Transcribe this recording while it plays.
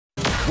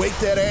Wake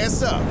that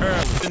ass up.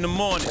 Early in the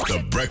morning.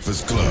 The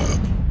Breakfast Club.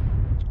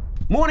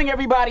 Morning,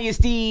 everybody. It's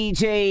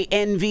DJ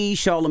NV,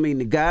 Charlamagne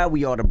the Guy.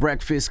 We are the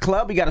Breakfast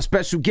Club. We got a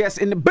special guest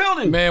in the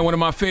building. Man, one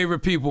of my favorite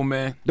people,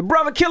 man. The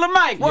brother Killer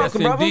Mike.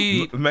 Welcome, yes, brother.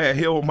 Indeed. Man,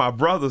 here with my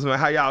brothers, man.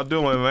 How y'all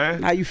doing,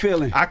 man? How you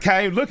feeling? I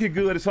came looking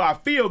good, so I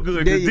feel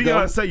good. There you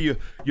Dion go. say you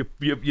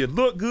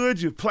look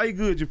good, you play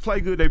good,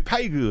 they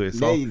pay good.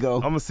 So There you go.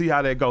 I'm gonna see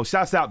how that goes.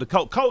 Shouts out to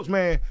Coach,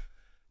 man.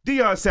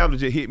 Dion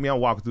Sanders just hit me. I'm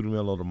walking through the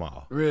middle of the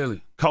mall.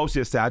 Really? Coach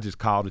just said, I just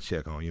called to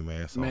check on you,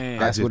 man. So Man.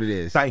 That's what it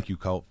is. Thank you,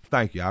 Coach.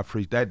 Thank you. I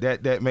appreciate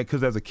that man.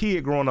 Because as a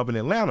kid growing up in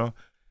Atlanta,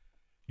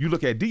 you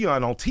look at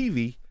Dion on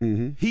TV.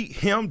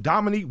 Him,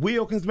 Dominique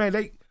Wilkins,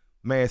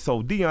 man,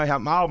 so Dion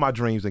had all my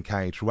dreams and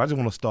came true. I just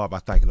want to start by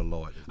thanking the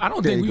Lord. I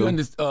don't think we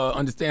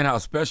understand how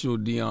special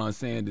Deion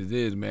Sanders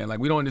is, man. Like,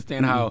 we don't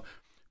understand how,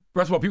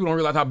 first of all, people don't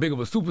realize how big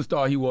of a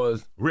superstar he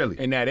was Really?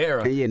 in that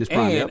era. Yeah, in his prime,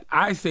 and yep.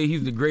 I say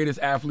he's the greatest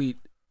athlete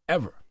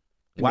ever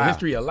in the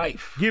history of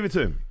life. Give it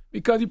to me.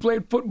 Because he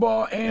played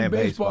football and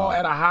baseball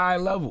at a high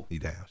level. He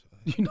down.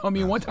 You know what I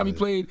mean? One time he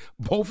played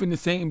both in the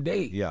same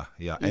day. Yeah.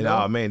 You And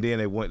know? man, then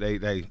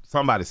they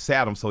somebody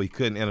sat him so he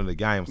couldn't enter the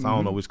game. So I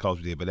don't know which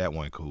coach did, but that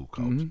wasn't cool,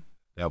 Coach.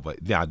 Yeah,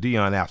 but now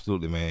Dion,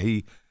 absolutely,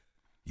 man.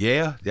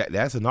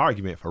 That's an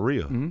argument for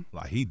real.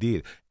 Like, he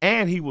did,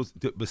 and he was,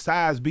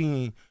 besides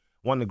being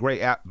one of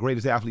the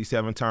greatest athletes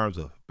ever in terms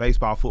of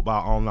baseball,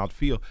 football, on and off the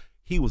field,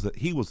 he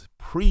was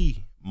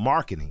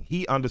pre-marketing.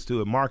 He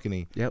understood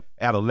marketing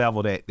at a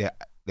level that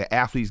the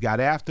athletes got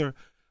after.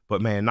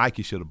 But man,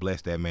 Nike should have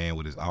blessed that man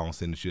with his own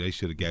signature. They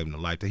should have gave him the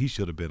life. He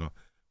should have been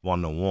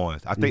one of the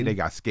ones. I think they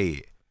got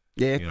scared.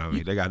 Yeah. You know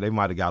what I mean? They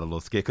might have got a little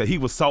scared because he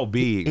was so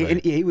big.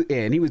 And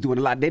he was doing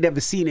a lot. They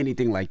never seen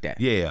anything like that.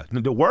 Yeah,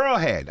 the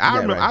world had.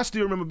 Right. I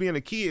still remember being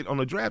a kid on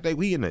the draft day.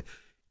 We in the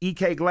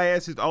EK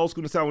glasses, the old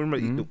school style.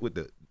 Remember with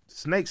the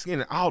snake skin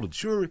and all the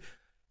jewelry.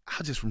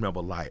 I just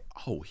remember like,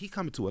 oh, he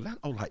coming to Atlanta.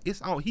 Oh, like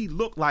it's on. He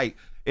looked like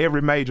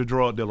every major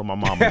drug dealer my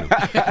mama knew.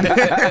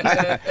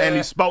 And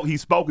he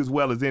spoke as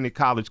well as any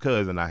college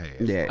cousin I had.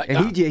 Yeah,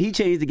 and he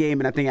changed the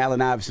game, and I think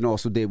Allen Iverson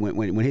also did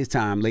when his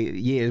time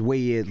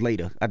years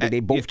later. I think they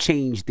both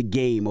changed the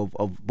game of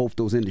both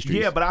those industries.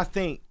 Yeah, but I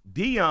think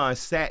Dion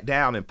sat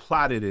down and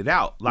plotted it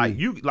out. Like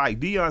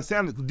Dion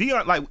Sanders.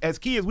 Dion, like as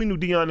kids, we knew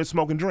Dion didn't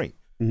smoke and drink.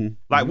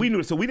 Like we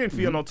knew, so we didn't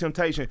feel no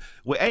temptation.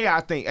 With AI,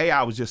 I think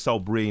AI was just so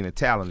brilliant and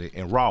talented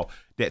and raw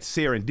that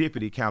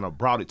serendipity kind of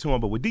brought it to him.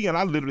 But with Dion,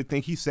 I literally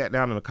think he sat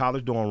down in a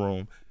college dorm room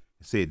and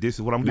said, "This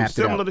is what I'm doing."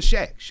 Similar to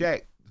Shaq.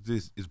 Shaq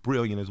is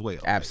brilliant as well.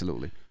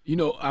 Absolutely. You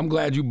know, I'm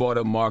glad you brought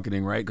up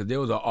marketing, right? Because there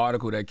was an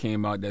article that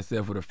came out that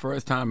said for the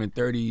first time in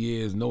 30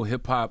 years, no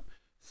hip-hop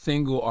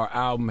single or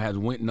album has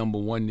went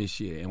 #1 this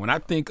year. And when I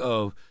think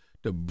of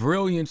the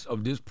brilliance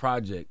of this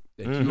project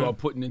that you are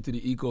putting into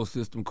the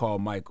ecosystem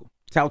called Michael.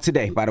 It's out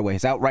today, by the way.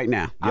 It's out right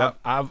now. Yep.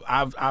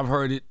 I've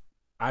heard it.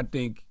 I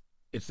think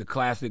it's a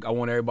classic. I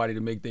want everybody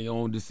to make their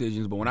own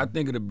decisions. But when I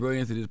think of the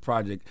brilliance of this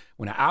project,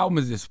 when an album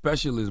is as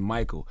special as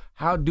Michael,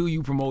 how do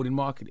you promote and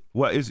market it?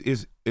 Well,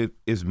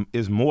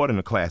 it's more than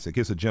a classic.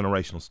 It's a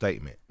generational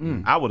statement.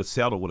 I would have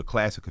settled with a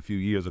classic a few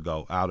years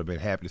ago. I would have been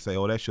happy to say,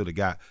 oh, that should have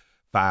got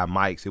 5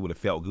 mics. It would have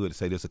felt good to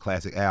say this is a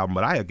classic album.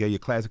 But I gave you a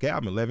classic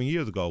album 11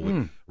 years ago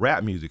with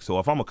rap music. So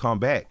if I'm gonna come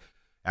back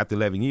after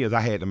 11 years, I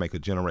had to make a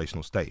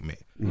generational statement.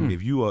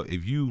 If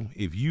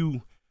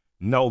you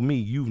know me,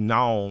 you've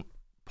known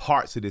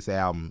parts of this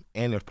album,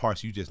 and there's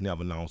parts you just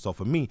never known. So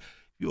for me, if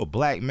you're a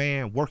black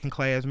man, working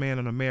class man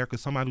in America,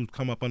 somebody who's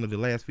come up under the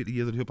last 50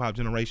 years of the hip hop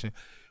generation,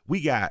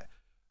 we got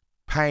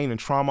pain and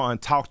trauma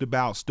untalked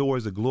about,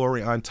 stories of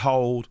glory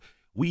untold.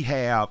 We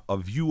have a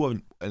view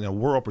of and a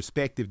world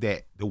perspective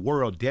that the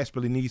world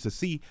desperately needs to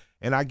see,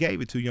 and I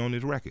gave it to you on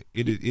this record.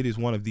 It is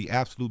one of the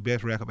absolute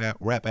best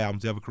rap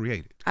albums ever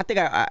created. I think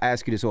I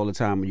ask you this all the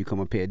time when you come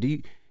up here. Do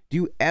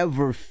you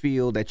ever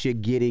feel that you're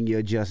getting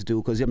your just due?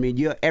 Because I mean,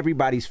 you're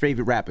everybody's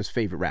favorite rapper's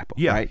favorite rapper,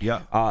 right?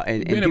 Yeah.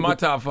 And been in my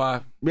top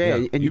 5.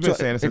 Yeah, and you've been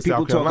saying it since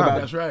South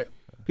Carolina. That's right.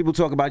 People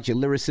talk about your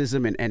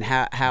lyricism and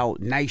how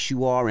nice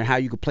you are and how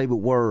you could play with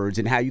words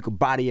and how you could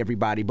body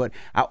everybody. But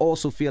I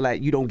also feel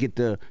like you don't get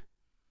the,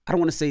 I don't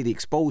want to say the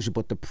exposure,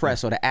 but the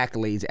press or the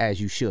accolades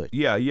as you should.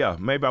 Yeah.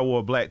 Maybe I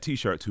wore a black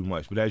T-shirt too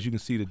much, but as you can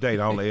see today,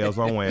 the only L's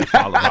I'm wearing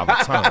follows all the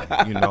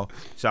time. You know,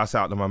 shouts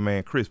out to my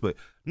man Chris. But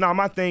no,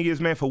 my thing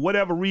is, man, for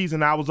whatever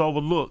reason, I was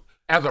overlooked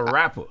as a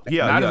rapper.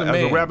 Not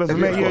as a rapper, as a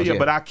man. Yeah.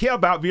 But I care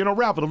about being a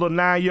rapper. The little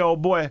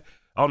 9-year-old boy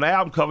on the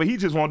album cover, he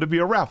just wanted to be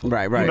a rapper.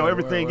 Right. You know,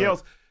 everything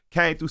else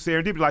came through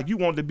serendipity. Like you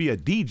wanted to be a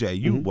DJ.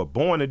 You were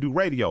born to do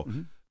radio.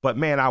 But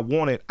man, I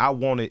wanted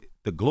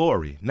the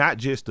glory, not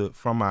just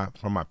from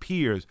my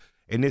peers.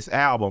 In this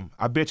album,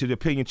 I bet you the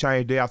opinion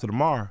changed day after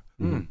tomorrow.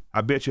 I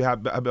bet you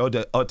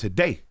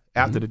today,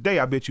 after the day,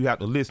 I bet you have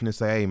to listen and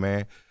say, hey,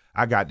 man,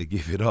 I got to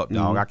give it up,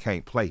 dog. I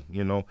can't play,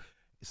 you know.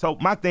 So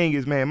my thing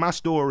is, man, my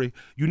story,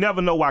 you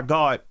never know why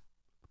God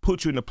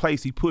put you in the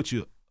place he put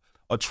you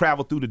or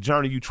travel through the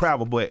journey you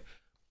travel, but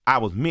I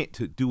was meant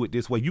to do it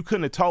this way. You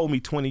couldn't have told me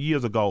 20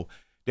 years ago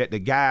that the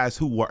guys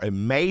who were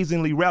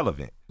amazingly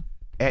relevant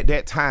at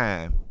that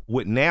time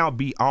would now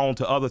be on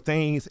to other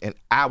things, and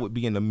I would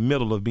be in the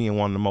middle of being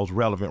one of the most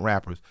relevant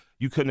rappers.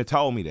 You couldn't have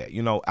told me that.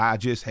 You know, I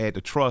just had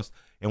to trust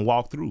and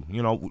walk through.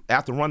 You know,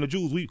 after Run the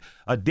Jewels,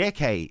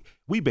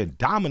 we've been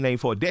dominating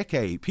for a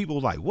decade. People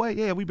was like, what?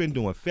 Yeah, we've been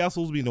doing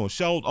festivals, we've been doing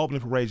shows,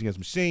 opening for Rage Against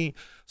the Machine,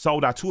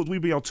 sold our tours. We'll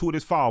be on tour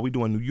this fall. We're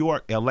doing New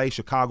York, LA,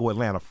 Chicago,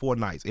 Atlanta, 4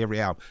 nights,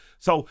 every album.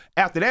 So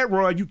after that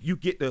run, you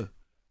get to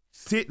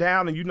sit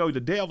down and, you know,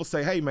 the devil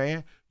say, hey,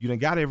 man, you done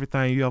got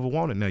everything you ever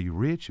wanted. Now you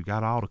rich, you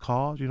got all the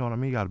cars, you know what I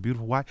mean? You got a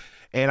beautiful wife.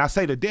 And I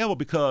say the devil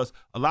because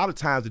a lot of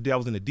times the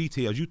devil's in the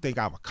details. You think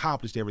I've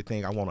accomplished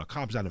everything I want to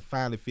accomplish. I done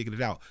finally figured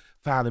it out,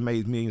 finally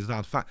made millions of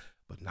dollars.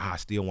 But nah, I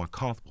still wasn't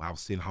comfortable. I was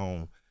sitting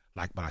home,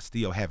 but I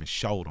still haven't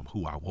showed them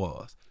who I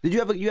was. Did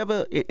you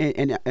ever,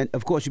 and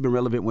of course you've been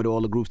relevant with all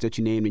the groups that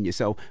you named in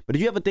yourself, but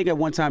did you ever think at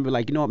one time, you're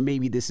like, you know what,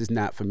 maybe this is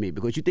not for me?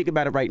 Because you think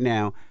about it right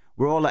now,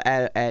 we're all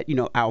at you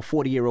know, our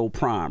 40-year-old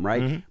prime,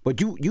 right? Mm-hmm.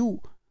 But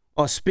you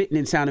are spitting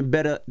and sounding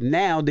better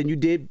now than you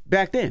did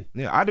back then.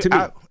 Yeah,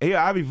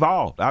 I've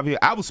evolved.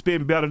 I was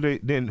spitting better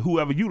than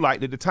whoever you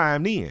liked at the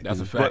time then. That's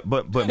a fact.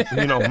 But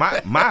you know,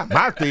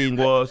 my thing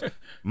was,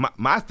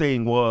 my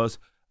thing was,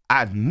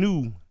 I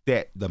knew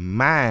that the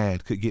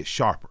mind could get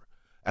sharper.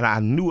 And I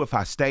knew if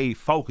I stayed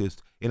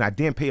focused and I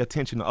didn't pay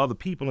attention to other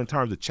people in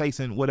terms of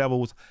chasing whatever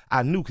was,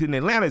 I knew, because in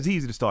Atlanta it's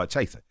easy to start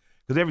chasing.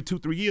 Because every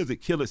 2-3 years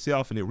it kills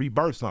itself and it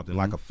rebirths something,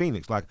 like a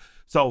phoenix.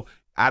 So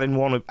I didn't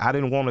want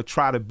to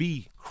try to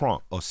be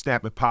Crunk or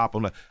Snap and Pop.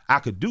 I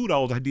could do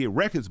those. I did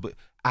records, but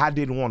I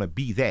didn't want to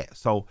be that.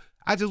 So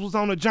I just was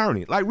on a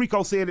journey. Like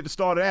Rico said at the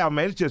start of the album,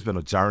 man, it's just been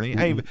a journey. It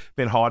ain't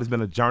been hard. It's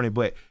been a journey,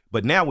 but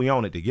now we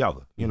own it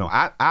together. You know,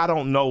 I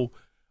don't know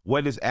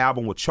whether this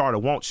album will chart or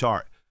won't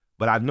chart,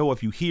 but I know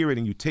if you hear it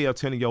and you tell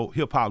 10 of your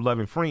hip-hop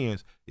loving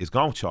friends, it's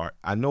going to chart.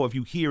 I know if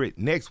you hear it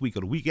next week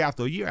or the week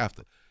after or a year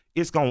after,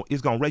 it's gonna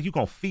raise. You're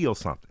going to feel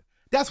something.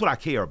 That's what I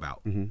care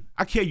about.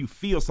 I care you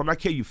feel something. I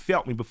care you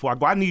felt me before I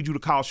go. I need you to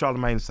call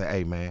Charlamagne and say,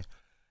 hey, man,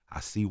 I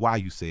see why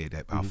you said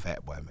that about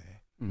Fat Boy,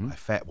 man. Like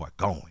Fat Boy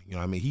going. You know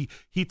what I mean?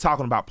 He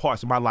talking about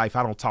parts of my life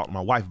I don't talk to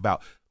my wife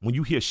about. When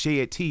you hear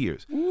shed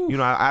tears, you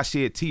know, I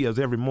shed tears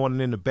every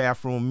morning in the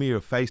bathroom mirror,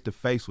 face to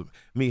face with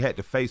me, had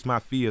to face my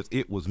fears.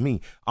 It was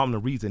me. I'm the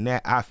reason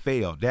that I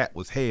failed. That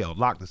was hell.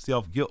 Locked in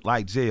self-guilt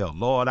like jail.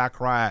 Lord, I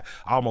cried.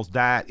 Almost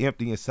died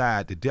empty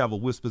inside. The devil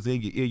whispers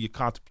in your ear. You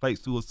contemplate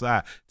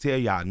suicide. Tell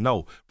you I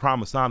know.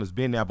 Promise honor's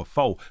been there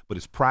before, but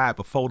it's pride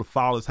before the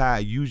fall is how I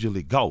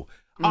usually go.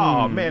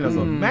 Oh, man, as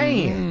a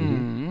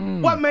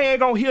man. What man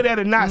gonna hear that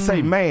and not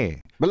say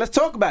man? But let's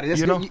talk about it.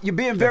 You're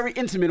being very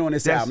intimate on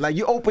this album. Like,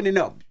 you're opening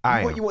up.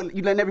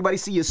 You letting everybody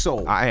see your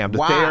soul. I am. The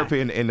therapy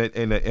and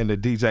the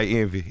DJ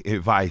Envy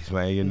advice,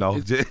 man. You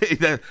know,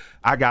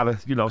 I gotta,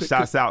 you know,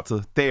 shouts out to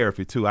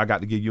therapy too. I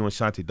got to give you and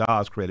Shanti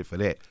Dawes credit for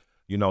that.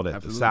 You know,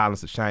 that the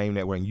silence of shame,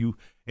 that when you,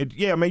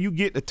 yeah, man, you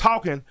get to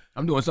talking.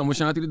 I'm doing something with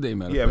Shanti today,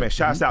 man. Yeah, man.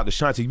 Shouts out to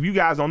Shanti. If you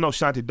guys don't know,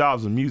 Shanti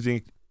Dawes is a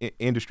music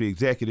industry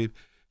executive.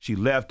 She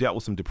left, dealt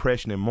with some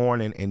depression and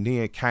mourning, and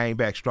then came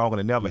back stronger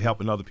than ever,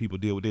 helping other people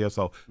deal with theirs.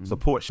 So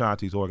support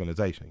Shanti's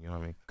organization. You know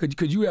what I mean?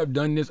 Could you have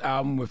done this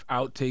album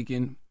without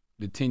taking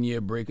the 10-year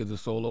break as a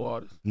solo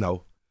artist?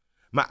 No.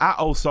 I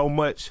owe so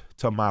much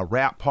to my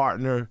rap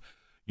partner,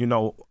 you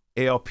know,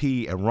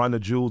 LP and Run the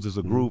Jewels as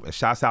a group, and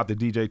shouts out to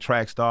DJ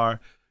Trackstar,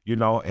 you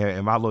know,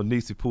 and my little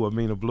niece Pooh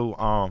Amina Blue.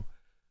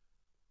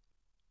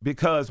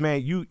 Because,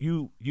 man,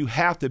 you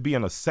have to be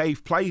in a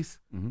safe place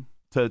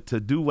to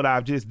do what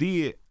I've just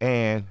did,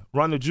 and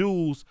Run the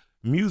Jewels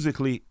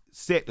musically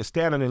set the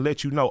standard and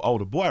let you know, oh,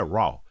 the boy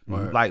raw.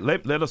 Like,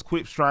 let us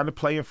quit trying to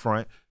play in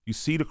front. You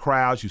see the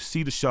crowds, you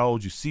see the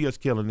shows, you see us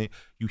killing it,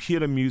 you hear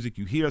the music,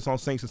 you hear us on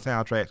Sings and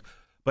Soundtracks.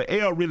 But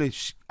L really,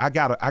 I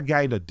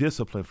gained a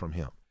discipline from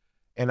him,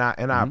 and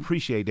I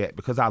appreciate that,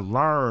 because I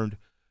learned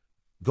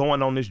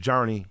going on this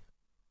journey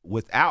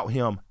without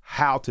him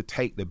how to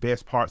take the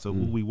best parts of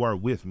who we were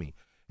with me.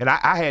 And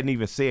I hadn't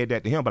even said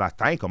that to him, but I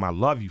thank him. I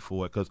love you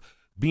for it, because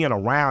being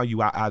around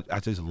you, I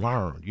just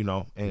learned, you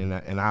know, and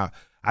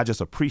I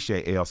just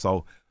appreciate L.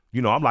 So,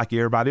 you know, I'm like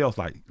everybody else,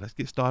 like, let's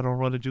get started on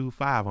Run the Jewels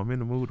 5. I'm in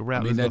the mood to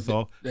rap.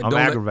 So I'm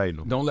aggravating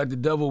them. Don't Let the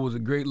Devil was a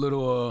great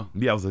little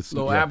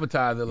little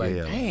appetizer. Like,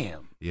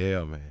 damn.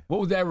 Yeah, man. What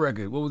was that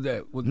record? What was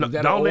that? Was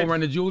that an old Run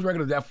the Jewels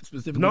record, or was that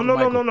specifically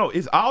No.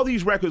 It's all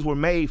these records were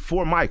made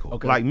for Michael.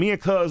 Okay. Like, me and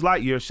Cuz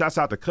Lightyear, shouts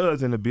out to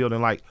Cuz in the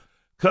building, like,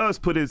 Cuz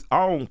put his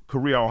own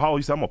career on hold.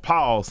 He said, I'm gonna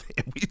pause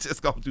and we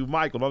just gonna do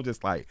Michael. And I'm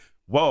just like,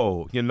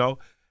 whoa, you know?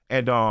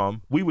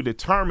 And we were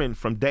determined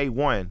from day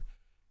one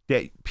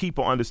that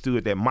people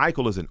understood that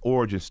Michael is an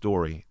origin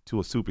story to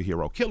a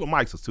superhero. Killer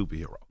Mike's a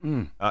superhero.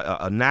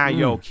 A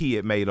 9-year-old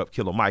kid made up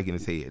Killer Mike in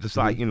his head. Just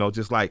like, you know,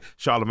 just like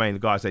Charlamagne the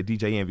God said,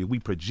 DJ Envy, we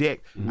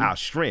project our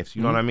strengths,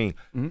 you know what I mean?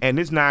 And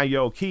this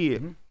 9-year-old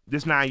kid,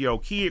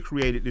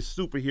 created this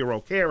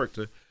superhero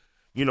character,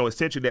 you know,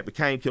 essentially that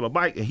became Killer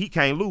Mike, and he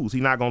can't lose.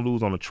 He's not gonna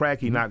lose on the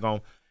track. He's not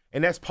gonna,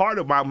 and that's part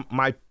of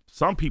my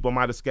some people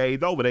might have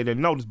scathed over, they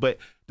didn't notice, but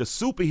the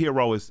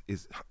superhero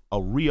is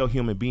a real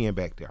human being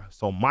back there.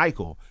 So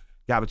Michael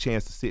got a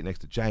chance to sit next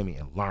to Jamie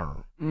and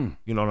learn.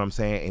 You know what I'm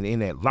saying? And in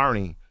that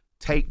learning,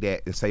 take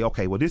that and say,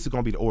 okay, well, this is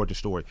going to be the origin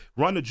story.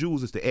 Run the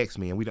Jewels is the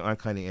X-Men. We the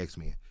Uncanny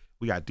X-Men.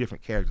 We got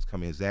different characters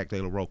coming in. Zach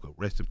De La Rocha,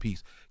 rest in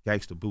peace,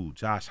 Gangsta Boo,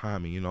 Josh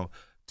Homme,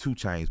 2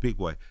 Chainz, Big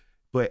Boy.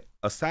 But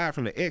aside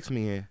from the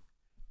X-Men,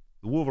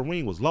 the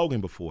Wolverine was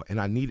Logan before, and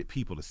I needed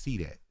people to see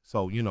that.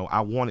 So,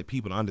 I wanted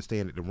people to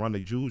understand that the Run the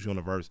Jewels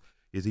universe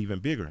is even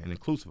bigger and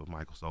inclusive of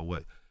Michael. So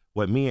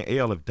what me and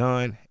Elle have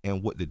done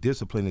and what the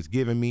discipline has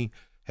given me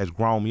has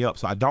grown me up.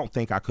 So I don't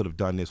think I could have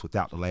done this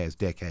without the last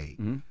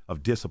decade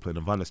of discipline,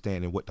 of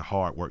understanding what the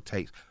hard work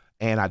takes.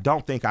 And I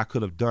don't think I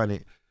could have done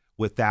it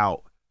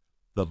without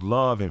the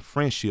love and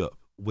friendship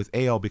with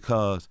Elle,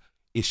 because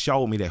it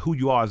showed me that who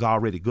you are is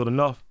already good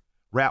enough.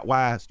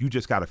 Rap-wise, you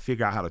just got to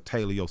figure out how to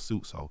tailor your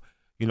suit. So,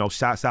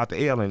 shouts out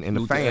to Elle and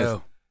the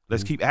fans.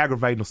 Let's keep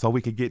aggravating them so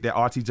we can get that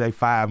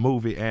RTJ5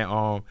 movie and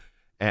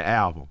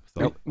album.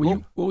 So,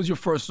 what was your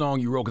first song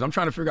you wrote? Because I'm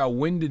trying to figure out,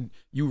 when did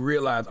you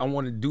realize I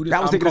want to do this? I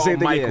was thinking the same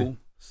thing, Michael,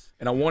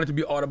 and I wanted it to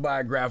be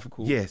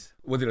autobiographical. Yes.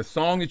 Was it a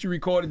song that you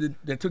recorded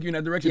that took you in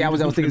that direction? Yeah, I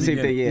was thinking the same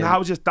thing, yeah. No, I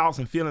was just thoughts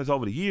and feelings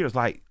over the years.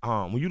 Like,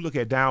 when you look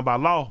at Down by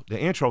Law, the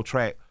intro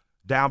track,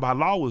 Down by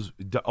Law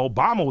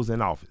Obama was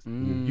in office.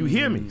 You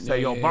hear me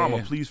say,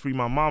 Obama, please free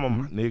my mama,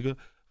 my nigga.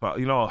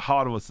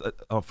 Heart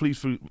of please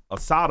free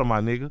Assad, my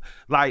nigga.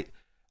 Like,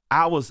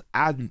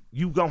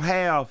 you gonna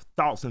have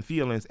thoughts and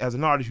feelings. As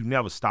an artist, you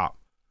never stop.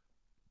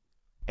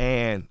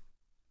 And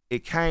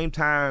it came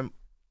time,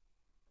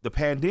 the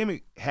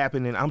pandemic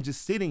happened, and I'm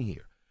just sitting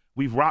here.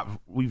 We've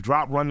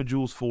dropped Run the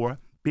Jewels 4,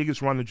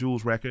 biggest Run the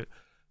Jewels record,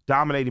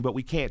 dominating, but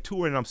we can't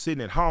tour, and I'm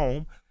sitting at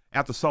home.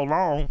 After so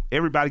long,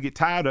 everybody get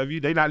tired of you.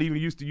 They not even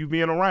used to you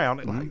being around.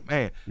 They're like,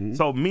 man.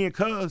 So me and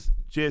Cuz,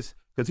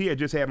 because he had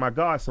just had my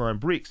godson,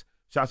 Bricks,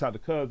 shouts out to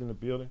Cuz in the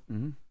building.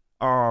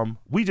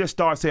 We just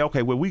started saying,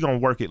 okay, well, we gonna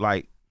work it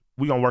like,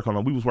 we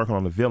was working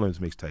on the Villains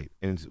mixtape,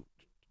 and it's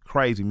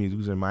crazy music. We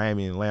was in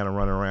Miami and Atlanta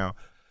running around.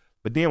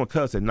 But then when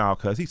Cuz said, no,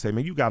 Cuz, he said,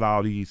 man, you got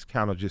all these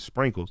kind of just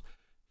sprinkles.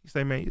 He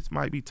said, man, it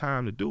might be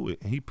time to do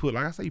it. And he put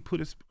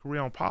his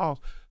career on pause.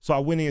 So I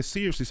went in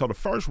seriously. So the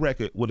first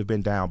record would have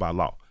been Down by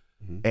Law.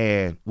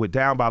 And with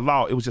Down by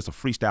Law, it was just a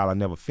freestyle I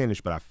never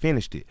finished, but I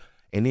finished it.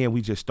 And then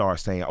we just started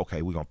saying,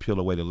 okay, we're going to peel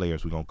away the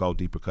layers. We're going to go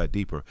deeper, cut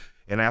deeper.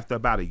 And after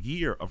about a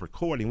year of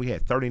recording, we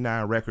had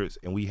 39 records,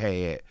 and we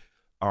had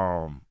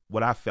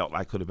what I felt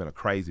like could have been a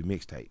crazy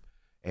mixtape.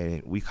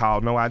 And we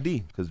called No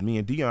ID, because me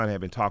and Dion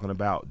had been talking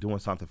about doing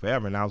something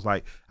forever. And I was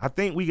like, I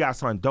think we got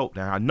something dope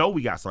down. I know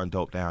we got something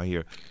dope down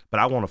here, but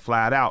I want to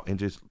fly it out and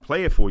just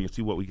play it for you and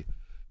see what we get.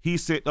 He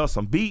sent us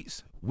some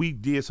beats. We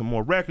did some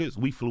more records.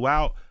 We flew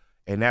out.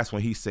 And that's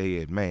when he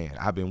said, man,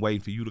 I've been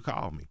waiting for you to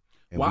call me.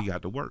 And we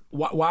got to work.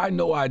 Why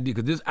No ID?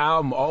 Because this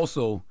album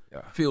also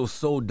feels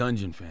so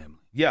Dungeon Family.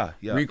 Yeah.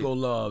 Rico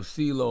Love,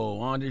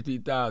 CeeLo, Andre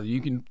 3000.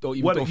 You can throw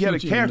the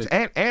characters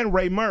and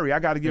Ray Murray. I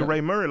got to give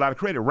Ray Murray a lot of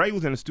credit. Ray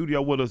was in the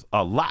studio with us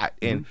a lot,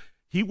 and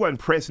he wasn't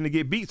pressing to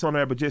get beats on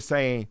there, but just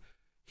saying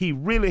he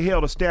really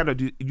held a standard.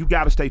 You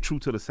got to stay true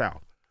to the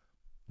South.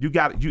 It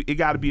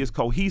got to be as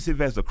cohesive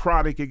as the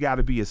Chronic. It got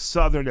to be as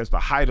Southern as the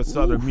height of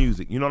Southern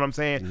music. You know what I'm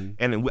saying?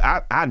 And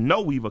I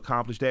know we've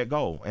accomplished that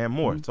goal and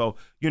more. So,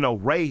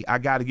 Ray, I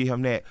got to give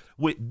him that.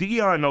 With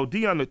Dion,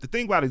 the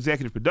thing about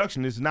executive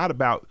production is not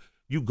about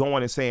you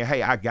going and saying,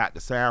 hey, I got the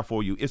sound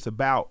for you. It's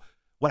about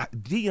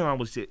Dion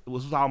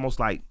was almost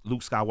like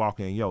Luke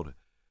Skywalker and Yoda.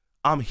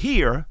 I'm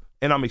here,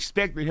 and I'm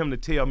expecting him to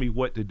tell me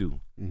what to do.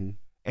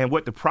 And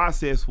what the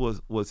process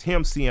was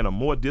him seeing a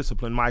more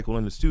disciplined Michael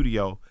in the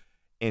studio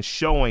and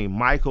showing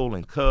Michael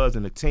and Cuz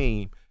and the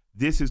team,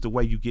 this is the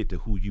way you get to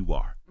who you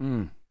are.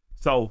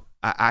 So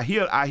I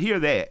hear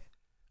that.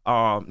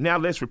 Now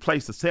let's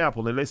replace the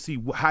sample and let's see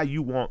how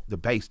you want the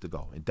bass to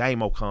go. And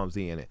Damo comes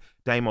in, and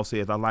Damo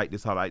says, I like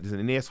this.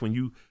 And that's when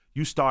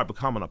you start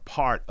becoming a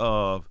part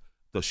of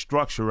the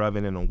structure of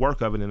it and the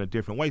work of it in a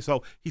different way.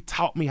 So he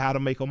taught me how to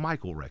make a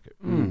Michael record,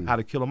 how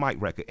to kill a Mike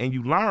record. And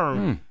you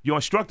learn, your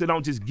instructor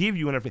don't just give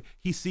you anything.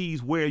 He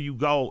sees where you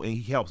go, and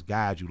he helps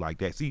guide you like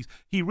that. See,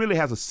 he really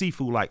has a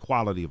Sifu-like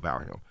quality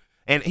about him.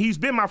 And he's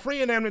been my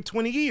friend after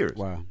 20 years.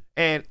 Wow.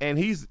 And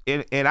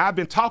I've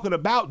been talking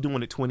about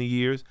doing it 20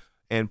 years,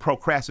 and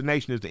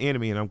procrastination is the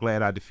enemy, and I'm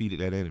glad I defeated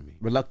that enemy.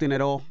 Reluctant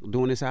at all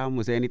doing this album?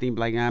 Was there anything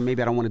like,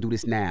 maybe I don't want to do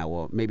this now,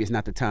 or maybe it's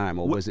not the time,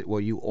 or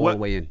were you all the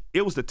way in?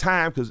 It was the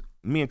time, because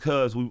me and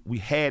Cuz, we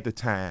had the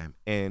time,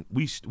 and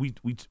we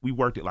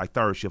worked it like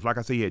third shift. Like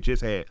I said, he had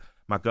just had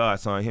my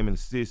godson, him and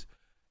his sis,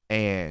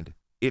 and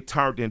it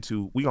turned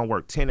into, we gonna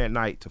work 10 at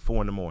night to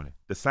 4 in the morning.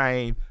 The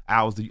same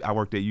hours I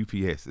worked at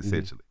UPS,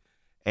 essentially.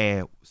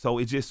 And so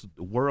it just,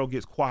 the world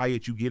gets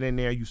quiet, you get in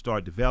there, you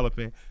start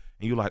developing,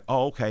 and you're like,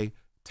 oh, okay,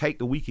 take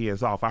the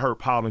weekends off. I heard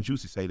Paul and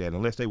Juicy say that.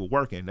 Unless they were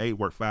working, they'd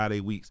work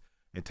 5-day weeks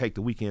and take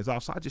the weekends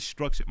off. So I just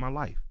structured my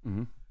life.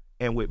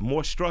 And with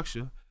more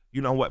structure,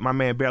 you know what my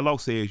man Berlo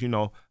says,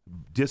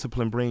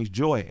 discipline brings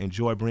joy and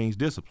joy brings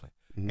discipline.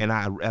 And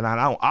I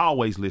don't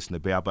always listen to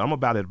Bear, but I'm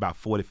about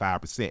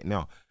 45%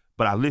 now.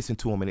 But I listen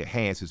to him, and it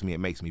enhances me, it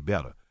makes me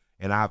better.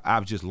 And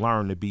I've just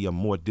learned to be a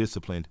more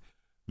disciplined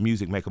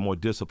music make a more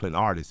disciplined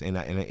artist, and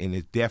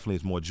it definitely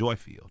is more joy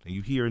filled, and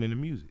you hear it in the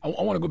music. I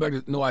want to go back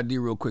to No ID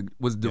real quick.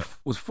 Was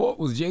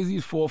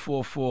Jay-Z's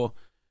 444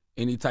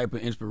 any type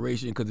of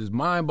inspiration? Because it's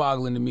mind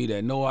boggling to me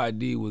that No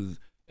ID was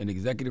an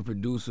executive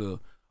producer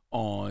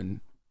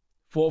on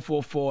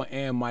 444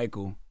 and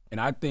Michael, and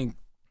I think,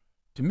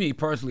 to me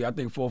personally, I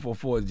think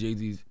 444 is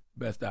Jay-Z's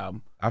best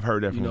album. I've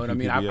heard that from you know what I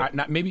mean.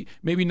 I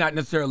maybe not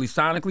necessarily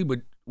sonically,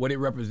 but what it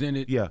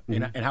represented,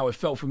 and how it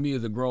felt for me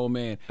as a grown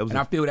man. And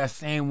I feel that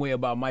same way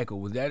about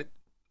Michael. Was there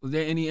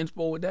any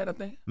inspo with that? I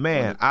think.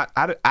 Man,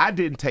 I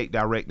didn't take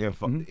direct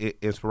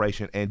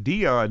inspiration, and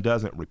Dion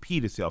doesn't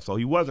repeat itself, so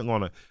he wasn't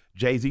going to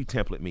Jay-Z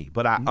template me.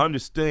 But I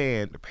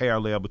understand the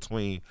parallel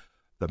between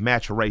the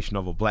maturation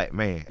of a black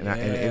man, and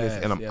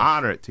I'm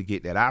honored to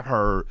get that. I've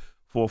heard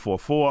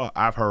 444.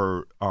 I've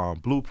heard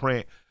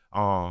Blueprint.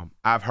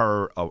 I've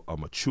heard a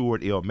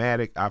matured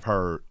Illmatic. I've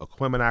heard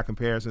Aquemini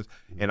comparisons,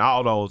 and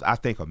all those I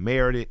think are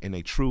merited and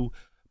they true,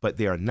 but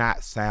they are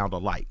not sound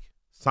alike.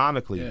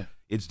 Sonically,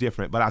 it's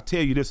different. But I'll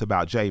tell you this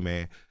about Jay,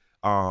 man.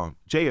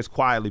 Jay has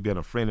quietly been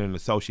a friend and an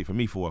associate for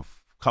me for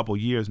a couple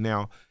years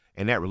now,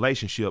 and that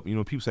relationship, you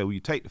know, people say, well, you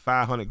take the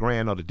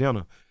 $500,000 or the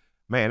dinner.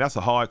 Man, that's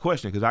a hard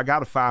question because I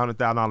got a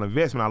 $500,000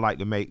 investment I like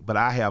to make, but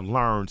I have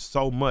learned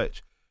so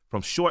much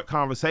from short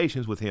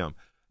conversations with him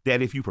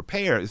that if you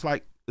prepare, it's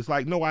like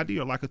No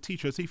idea, like a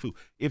teacher at Seafood.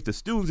 When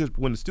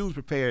the students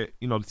prepare,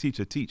 you know, the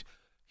teacher teach,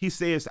 he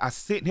says, I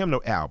sent him the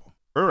album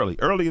earlier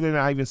than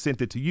I even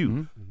sent it to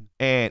you.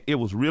 And it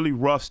was really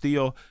rough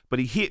still, but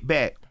he hit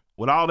back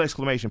with all the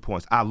exclamation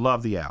points. I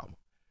love the album.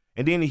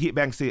 And then he hit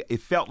back and said,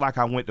 it felt like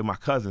I went to my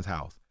cousin's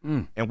house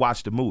and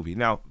watched the movie.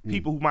 Now,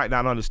 people who might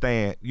not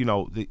understand, you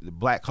know, the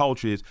black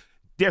culture is,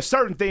 there's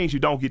certain things you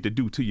don't get to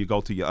do till you go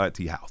to your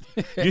auntie house.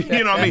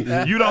 You know what I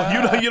mean? You know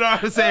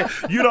what I'm saying?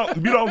 You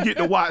don't get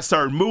to watch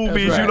certain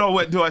movies. Right. You know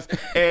what doing.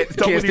 And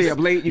so you can't stay up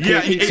late. You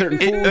can't eat certain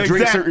food,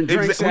 drink certain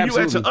drinks. When you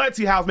at your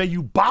auntie house, man,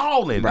 you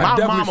balling. Right.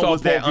 My mama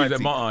was that auntie.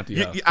 At my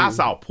auntie house. I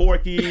saw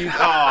Porky's.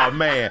 Oh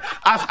man,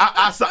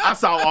 I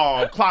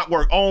saw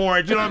Clockwork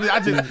Orange. You know what I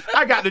mean?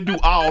 I got to do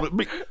all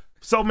the.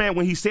 So man,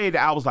 when he said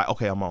that, I was like,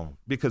 okay, I'm on,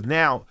 because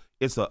now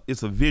it's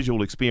a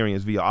visual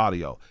experience via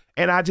audio.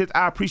 And I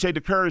appreciate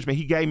the courage, man.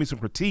 He gave me some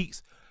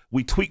critiques.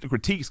 We tweaked the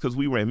critiques because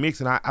we were in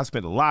mixing. I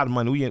spent a lot of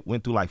money. We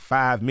went through like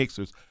 5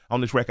 mixers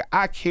on this record.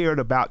 I cared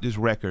about this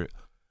record.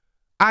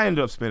 I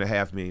ended up spending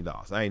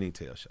 $500,000. I ain't even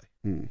tell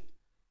Shay.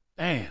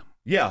 Damn.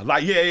 Yeah,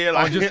 like.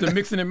 Just the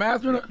mixing and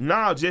mastering?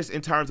 No, just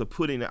in terms of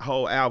putting that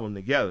whole album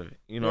together.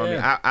 You know what I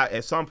mean? I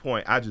at some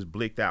point, I just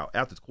blicked out.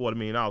 After the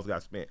 $250,000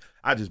 got spent,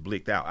 I just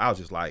blicked out. I was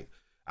just like,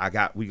 I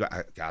got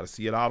to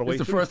see it all the way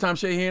through. It's the first time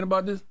Shay hearing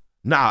about this?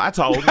 Nah, I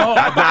told him.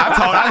 I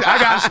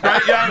got it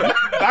straight, yeah.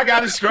 I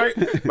got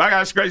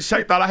it straight.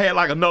 Shay thought I had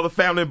like another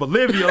family in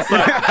Bolivia or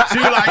something. She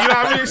was like, you know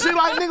what I mean? She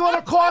like, nigga,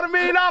 what,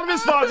 $250,000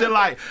 this for? Just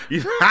like,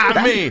 you know what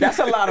I mean? That's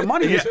a lot of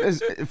money for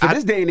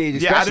this day and age,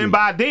 especially. Yeah, I didn't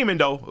buy a demon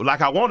though,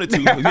 like I wanted to.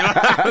 You know what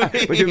I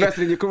mean? But you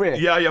invested in your career.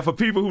 Yeah. For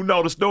people who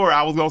know the story,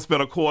 I was gonna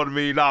spend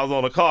 $250,000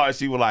 on a car.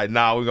 She was like,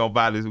 nah, we're gonna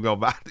buy this. We're gonna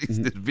buy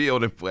this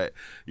building. But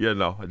you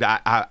know,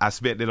 I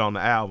spent it on the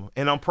album,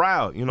 and I'm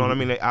proud. You know what I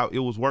mean? It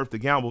was worth the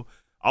gamble.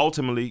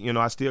 Ultimately, you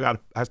know, I still got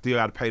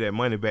to pay that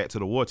money back to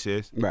the war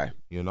chest. Right.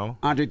 You know.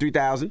 Andre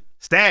 3000.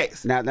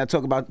 Stacks. Now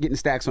talk about getting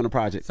stacks on the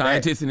project.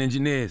 Scientists and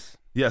engineers.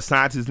 Yeah,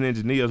 scientists and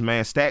engineers,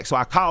 man. Stacks. So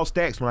I call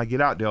Stacks when I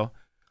get out there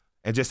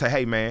and just say,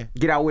 hey, man.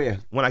 Get out where?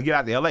 When I get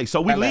out to LA. So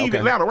we leave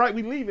Atlanta, right?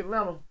 We leave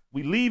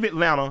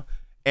Atlanta.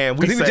 And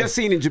we he was just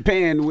seen in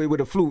Japan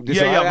with a flute.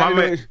 My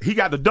man, he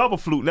got the double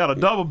flute, now the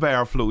double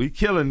barrel flute. He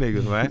killing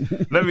niggas, man.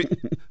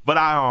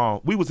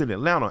 We was in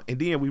Atlanta, and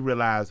then we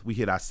realized we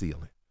hit our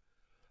ceiling.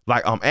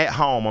 Like I'm at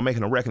home, I'm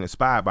making a record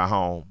inspired by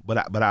home,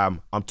 but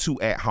I'm too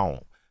at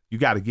home. You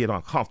got to get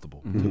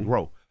uncomfortable to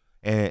grow.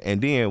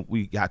 And then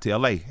we got to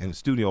LA, and the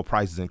studio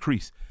prices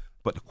increased,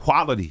 but the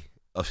quality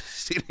of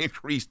shit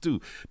increased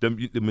too.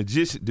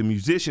 The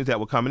musicians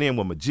that were coming in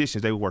were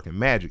magicians. They were working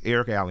magic.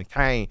 Eric Allen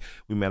Kane,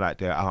 we met out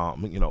there.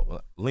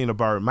 Lena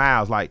Bird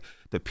Miles. Like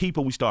the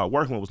people we started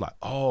working with was like,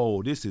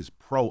 oh, this is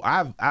pro.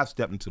 I've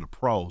stepped into the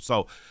pro.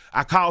 So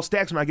I called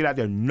Stacks when I get out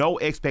there, no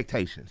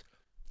expectations.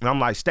 And I'm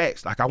like,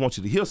 Stacks, like I want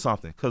you to hear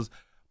something, because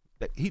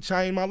he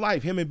changed my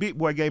life. Him and Big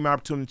Boy gave me an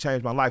opportunity to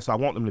change my life, so I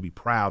want them to be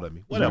proud of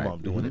me. Whatever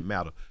I'm doing, it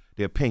matter,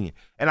 their opinion.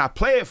 And I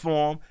play it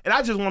for him, and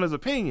I just want his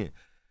opinion.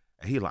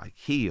 And he like,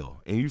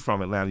 kill. And you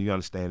from Atlanta, you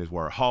understand this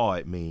word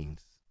hard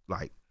means,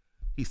 like,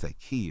 he said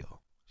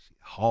kill. Shit,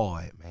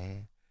 hard,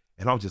 man.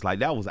 And I'm just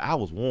like, I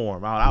was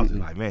warm. I was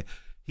just like, man.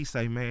 He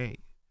say, man,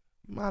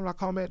 you mind if I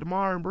come back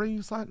tomorrow and bring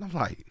you something? I'm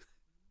like,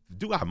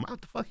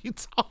 what the fuck you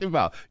talking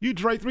about? You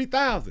Dre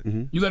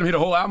 3000. You let him hear the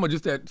whole album or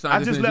just that?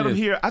 I just let him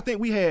hear. I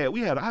think we had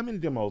how many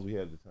demos we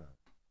had at the time?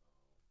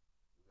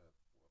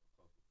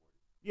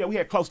 Yeah, we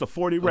had close to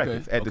 40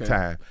 records at the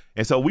time.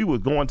 And so we were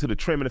going to the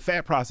trim and the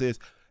fat process,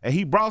 and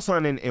he brought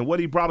something, and what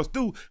he brought us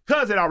through,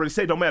 cuz it already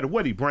said no matter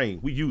what he bring,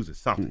 we using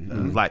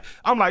something. Like,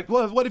 I'm like,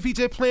 well, what if he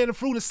just playing the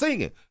fruit and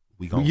singing?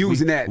 We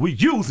using that. We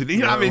using it.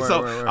 You know what I mean?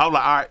 So I was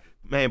like, all right,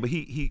 man, but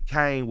he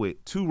came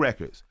with 2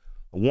 records.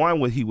 One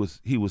was he was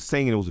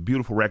singing. It was a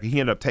beautiful record. He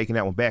ended up taking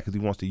that one back because he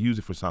wants to use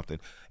it for something.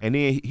 And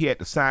then he had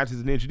the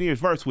Scientists and Engineers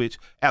verse, which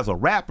as a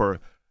rapper,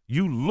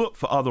 you look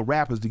for other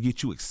rappers to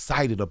get you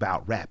excited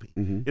about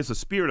rapping. It's a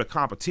spirit of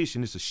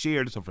competition. It's a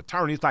shared. It's a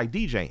fraternity. It's like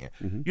DJing.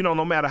 You know,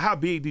 no matter how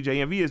big DJ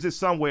Envy is, it's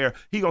somewhere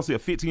he gonna see a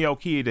 15-year-old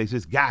kid that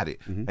just got it,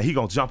 and he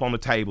gonna jump on the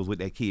tables with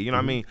that kid. You know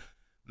what I mean?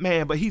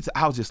 Man, but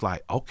I was just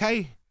like,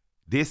 okay,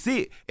 this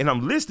it. And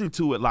I'm listening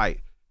to it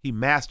like he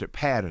mastered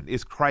pattern.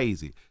 It's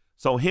crazy.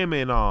 So him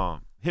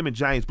and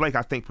James Blake,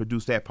 I think,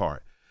 produced that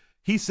part.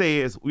 He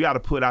says we ought to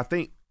put, I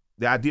think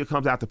the idea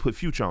comes out to put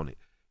Future on it.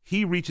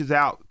 He reaches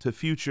out to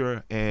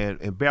Future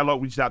and Bello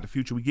reaches out to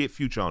Future. We get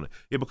Future on it.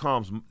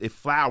 It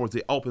flowers,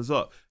 it opens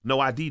up. No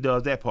ID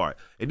does that part.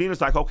 And then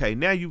it's like, okay,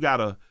 now you got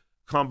to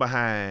come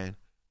behind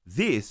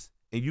this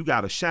and you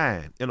got to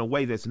shine in a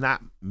way that's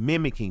not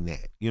mimicking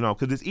that, you know,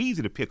 because it's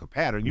easy to pick a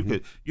pattern. You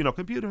could, you know,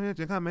 computer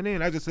engine coming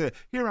in. I just said,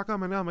 here I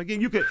come and I'm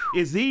again.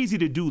 It's easy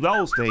to do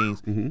those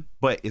things,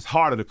 but it's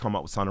harder to come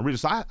up with something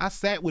original. So I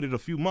sat with it a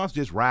few months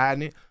just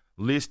riding it,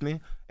 listening,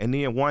 and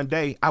then one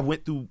day I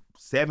went through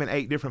 7,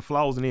 8 different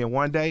flows, and then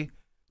one day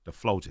the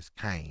flow just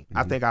came.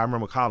 I think I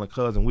remember calling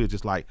Cousin. We were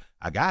just like,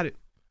 I got it.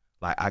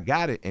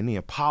 And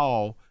then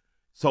Paul,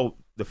 so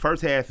the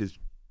first half is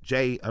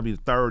the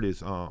third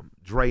is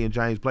Dre and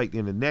James Blake.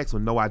 Then the next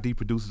one, No ID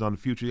produces on the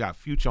Future. You got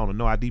Future on the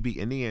No ID beat,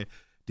 and then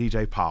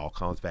DJ Paul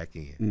comes back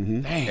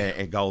in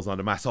and goes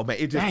under my. So man,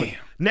 it just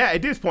now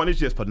at this point it's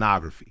just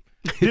pornography.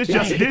 This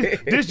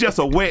just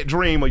a wet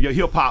dream of your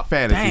hip hop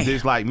fantasies.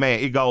 It's like, man,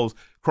 it goes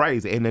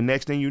crazy. And the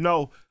next thing you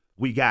know,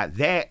 we got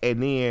that,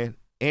 and then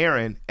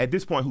Aaron at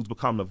this point, who's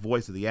become the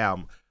voice of the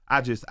album.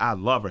 I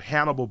love her.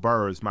 Hannibal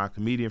Burrs, my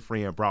comedian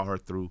friend, brought her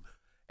through.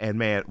 And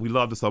man, we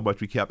loved her so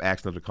much we kept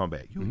asking her to come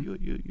back.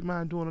 You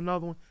mind doing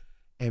another one?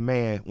 And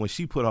man, when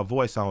she put her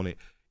voice on it,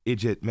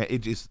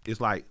 it's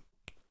like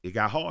it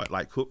got hard,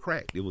 like cook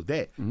crack. It was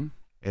that.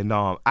 And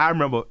I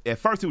remember at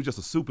first it was just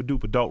a super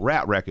duper dope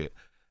rap record.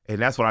 And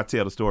that's what I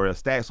tell the story of.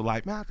 Stacks were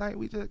like, man, I think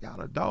we just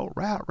got a dope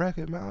rap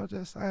record, man. I was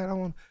just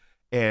saying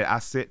and I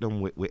set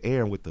them with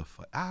Aaron with the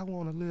I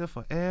wanna live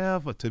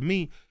forever. To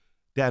me,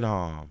 that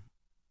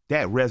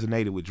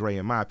resonated with Dre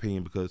in my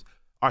opinion, because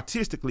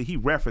artistically he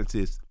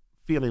references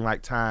feeling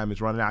like time is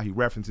running out. He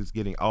references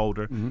getting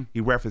older. He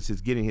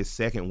references getting his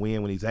second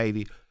win when he's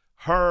 80.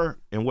 Her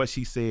and what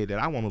she said, that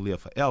I want to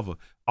live forever.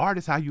 Art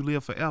is how you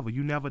live forever.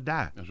 You never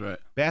die. That's right.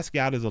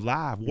 Basquiat is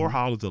alive.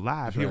 Warhol is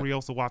alive.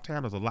 Henrietta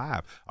Watana is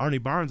alive. Ernie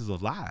Burns is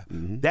alive.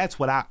 That's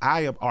what I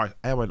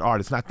am an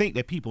artist. And I think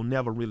that people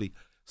never really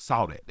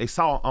saw that. They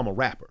saw I'm a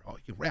rapper. Oh,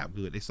 you rap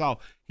good. They saw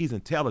he's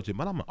intelligent,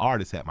 but I'm an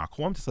artist at my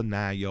core. I'm just a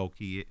 9-year-old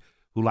kid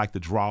who like to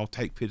draw,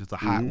 take pictures of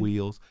Hot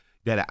Wheels.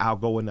 That I'll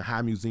go in the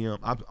High Museum.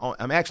 I'm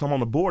on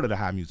the board of the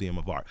High Museum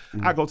of Art.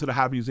 I go to the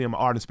High Museum of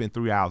Art and spend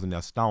 3 hours in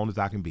there, stoned as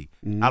I can be.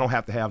 I don't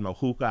have to have no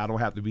hookah. I don't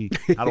have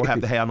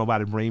to have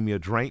nobody bring me a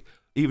drink.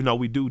 Even though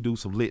we do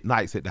some lit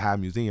nights at the High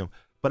Museum,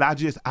 but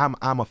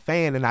I'm a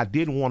fan, and I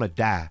didn't want to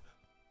die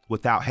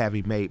without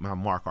having made my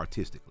mark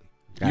artistically.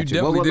 Gotcha.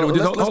 You definitely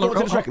did. Let's go into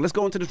this record. Let's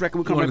go into this record.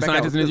 We'll come right back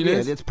out. Yeah,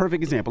 it's a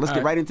perfect example. Let's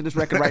get right into this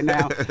record right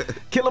now.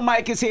 Killer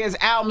Mike is here. His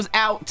album's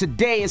out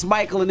today. It's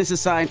Michael, and this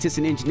is Scientists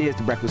and Engineers,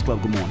 The Breakfast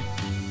Club. Good morning.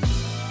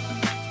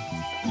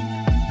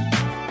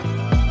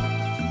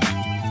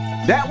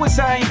 That was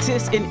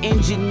Scientists and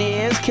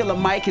Engineers. Killer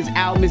Mike, his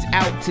album is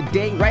out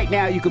today. Right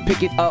now, you can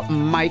pick it up,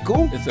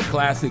 Michael. It's a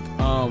classic.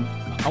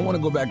 I want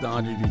to go back to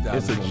Andre 3000.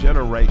 It's a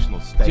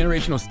generational statement.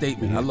 Generational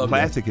statement. I love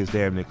classic that. Is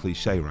damn near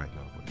cliche right now.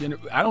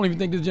 I don't even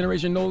think this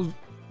generation knows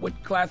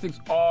what classics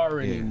are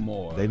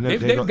anymore.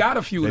 They've got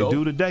a few, though. They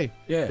do today.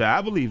 Yeah.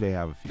 I believe they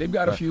have a few. They've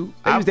got a few.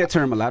 They use that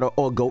term a lot,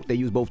 or goat. They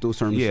use both those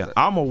terms. Yeah,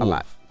 I'm a wolf.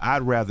 lot.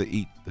 I'd rather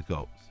eat the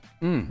goats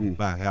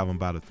by having them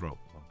by the throat.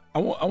 I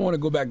want to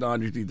go back to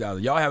Andre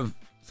 3000. Y'all have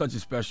such a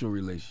special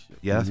relationship.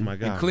 Yeah, that's my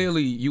guy. And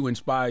clearly, you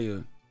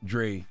inspire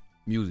Dre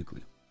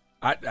musically.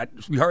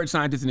 We heard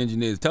Scientists and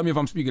Engineers. Tell me if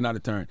I'm speaking out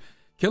of turn.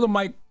 Killer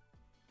Mike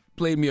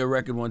played me a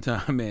record one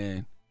time,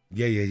 man.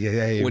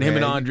 Yeah. With him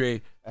and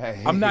Andre.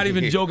 I'm not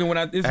even joking.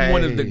 This is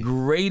one of the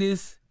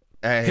greatest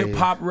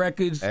hip-hop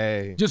records,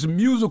 just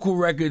musical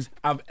records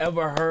I've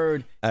ever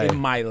heard in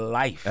my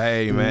life.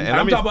 Hey, man. And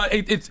I'm talking about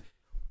it's.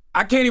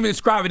 I can't even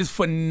describe it. It's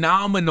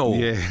phenomenal.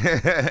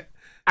 Yeah.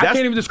 I can't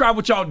even describe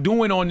what y'all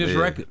doing on this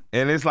record.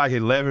 And it's like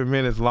 11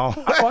 minutes long.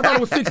 I thought it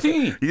was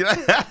 16.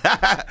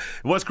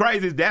 What's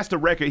crazy is that's the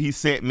record he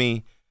sent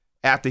me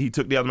after he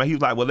took the other man. He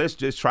was like, well, let's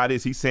just try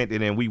this. He sent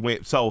it and we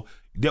went. So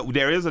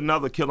there is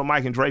another Killer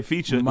Mike and Dre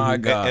feature. My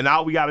God. And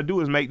all we got to do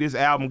is make this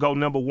album go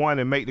 #1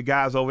 and make the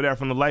guys over there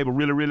from the label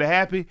really, really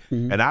happy.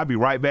 And I'll be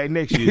right back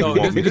next year.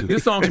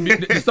 This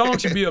song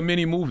should be a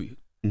mini movie.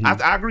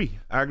 I agree.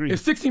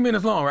 It's 16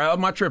 minutes long, right?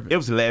 Am I tripping? It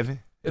was 11.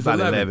 It's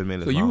about 11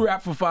 minutes So long. you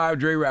rap for 5,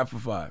 Dre rap for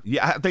 5.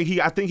 Yeah,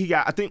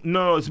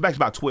 no, it's back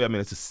about 12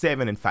 minutes. It's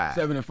 7 and 5.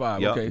 7 and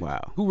 5, Yep. okay. Wow.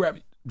 Who rap?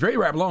 Dre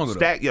rap longer,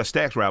 though.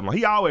 Stacks rap longer.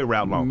 He always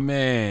rap longer.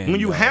 Man. When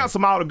you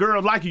handsome, all the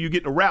girls like you, you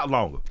get to rap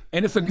longer.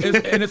 And it's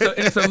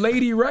a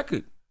lady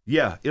record.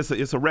 Yeah, it's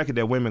a record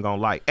that women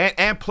gonna like,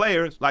 and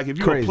players. Like if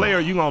you're a player,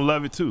 you gonna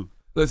love it too.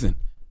 Listen,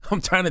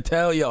 I'm trying to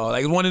tell y'all,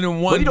 like one of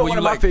them ones. Well, you know, where one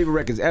of like, my favorite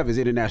records ever is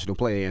International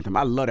Player Anthem.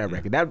 I love that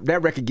record.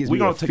 That record gives me a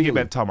feeling. We're gonna get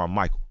back to talking about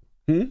Michael.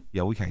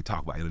 Yeah, we can't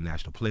talk about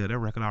International Player. That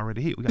record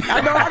already hit. I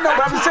know,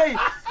 but I'm just saying,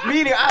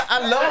 meaning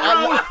I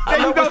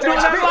love you gonna do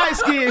that light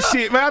skin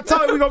shit, man. I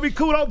told you we gonna be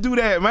cool. Don't do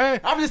that, man.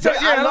 I'm just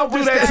telling you, I love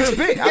that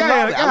spit.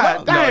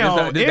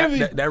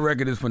 That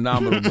record is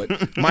phenomenal.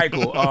 But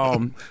Michael,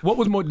 what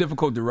was more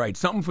difficult to write?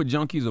 Something for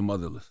Junkies or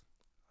Motherless?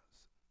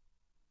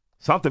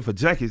 Something for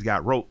Junkies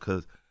got wrote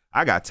because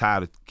I got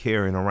tired of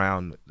carrying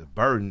around the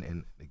burden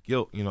and the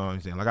guilt. You know what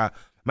I'm saying? Like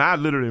I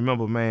literally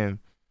remember, man.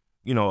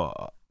 You know.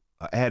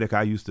 An addict,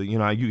 I used to, you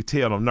know, you could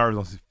tell them nerves,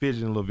 I'm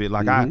fidgeting a little bit.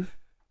 Like let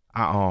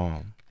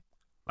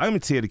me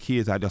tell the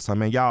kids out there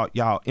something, man.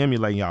 Y'all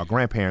emulating y'all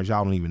grandparents,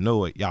 y'all don't even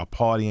know it. Y'all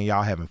partying,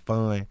 y'all having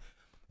fun,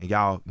 and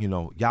y'all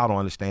don't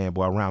understand.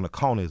 Boy, around the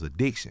corner is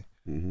addiction.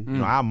 You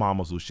know, our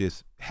mamas was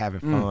just having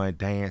fun,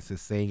 dancing,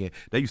 singing.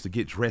 They used to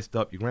get dressed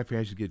up. Your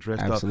grandparents used to get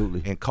dressed up,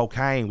 and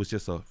cocaine was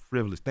just a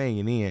frivolous thing.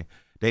 And then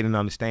they didn't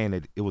understand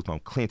that it was gonna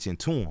clinch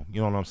into them.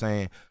 You know what I'm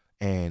saying?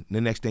 And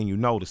the next thing you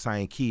know, the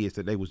same kids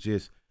that they was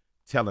just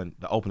telling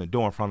to open the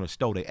door in front of the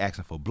store, they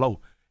asking for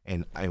blow,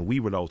 and we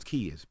were those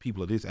kids,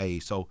 people of this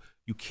age. So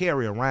you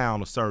carry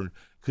around a certain,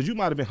 because you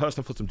might have been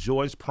hustling for some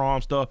Joyce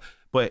prom stuff,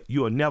 but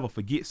you'll never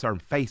forget certain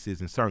faces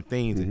and certain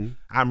things. And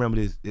I remember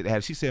this.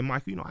 She said,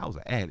 "Mike, you know, I was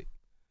an addict."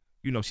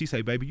 You know, she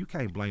said, "Baby, you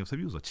can't blame yourself.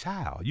 You was a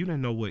child. You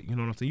didn't know what, you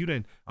know what I'm saying. You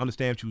didn't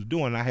understand what you was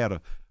doing." And I had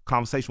a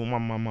conversation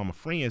with my mama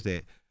friends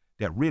that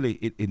really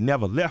it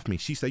never left me.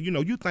 She said, "You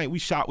know, you think we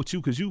shot with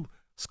you because you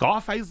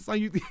Scarface or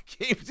something?"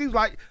 She's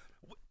like,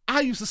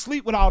 "I used to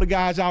sleep with all the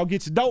guys y'all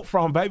get your dope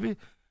from, baby."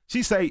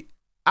 She say,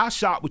 "I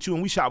shot with you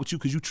and we shot with you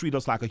because you treat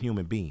us like a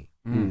human being."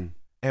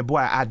 And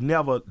boy,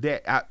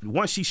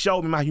 once she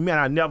showed me my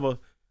humanity, I never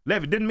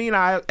left it. Didn't mean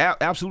I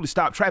absolutely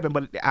stopped trapping,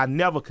 but I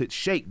never could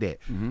shake that.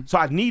 So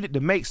I needed to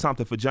make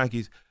something for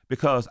Junkies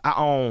because I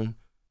own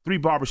 3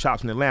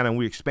 barbershops in Atlanta and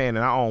we're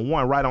expanding. I own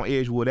one right on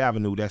Edgewood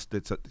Avenue that's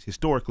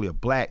historically a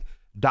black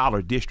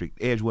dollar district,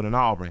 Edgewood and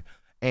Auburn.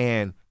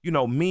 And, you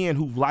know, men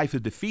whose life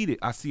is defeated,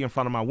 I see in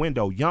front of my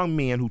window, young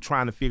men who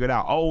trying to figure it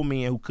out, old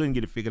men who couldn't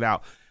get it figured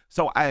out.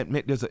 So I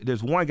admit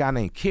there's one guy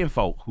named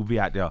Kinfolk who be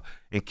out there,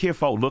 and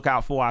Kinfolk look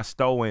out for our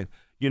store, and,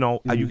 you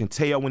know, you can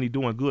tell when he's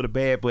doing good or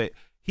bad, but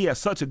he has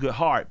such a good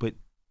heart, but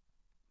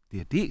the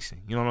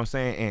addiction, you know what I'm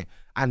saying? And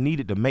I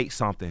needed to make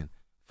something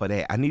for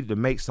that. I needed to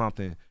make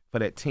something for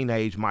that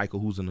teenage Michael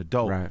who's an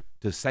adult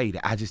to say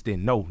that I just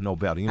didn't know no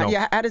better. You know?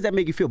 Yeah, how does that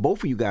make you feel?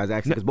 Both of you guys,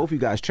 actually, because both of you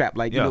guys trapped.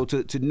 Like, you know,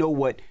 to know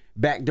what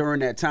back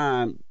during that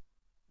time,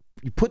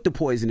 you put the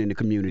poison in the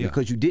community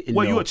because you didn't know.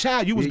 Well, you a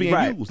child. You was being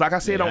used. Like I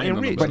said on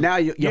Enrich. But now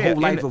your whole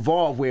life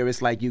evolved where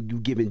it's like you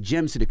giving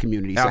gems to the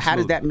community. So how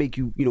does that make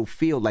you, you know,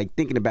 feel like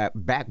thinking about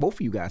back, both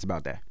of you guys,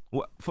 about that?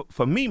 Well,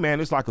 for me, man,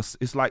 it's like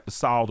the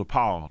Saul to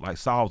Paul. Like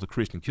Saul's a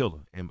Christian killer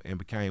and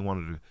became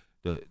one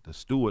of the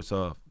stewards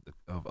of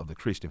the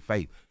Christian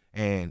faith.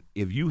 And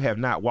if you have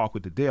not walked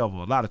with the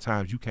devil, a lot of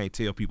times you can't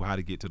tell people how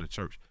to get to the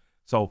church.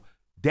 So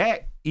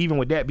that, even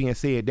with that being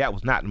said, that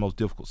was not the most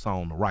difficult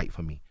song to write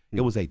for me.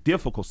 It was a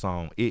difficult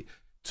song. It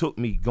took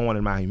me going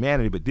in my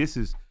humanity, but this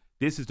is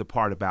the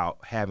part about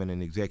having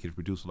an executive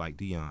producer like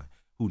Dion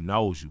who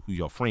knows you, who's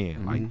your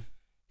friend. Like,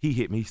 he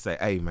hit me, he said,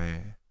 "Hey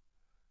man,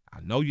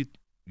 I know you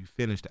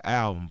finished the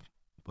album,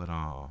 but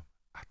I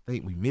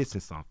think we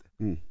missing something."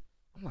 I'm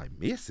like,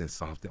 "Missing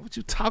something? What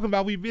you talking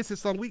about? We missing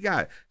something? We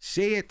got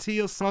Shed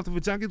Tears, Something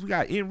for Junkies, we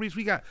got Enrich,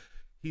 we got."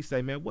 He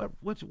say, "Man, what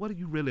are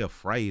you really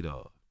afraid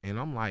of?" And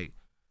I'm like,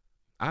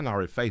 I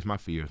already faced my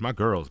fears. My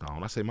girl's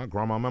gone. I say, my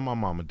grandma and my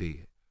mama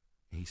dead.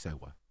 And he said,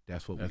 "Well,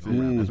 that's what we're going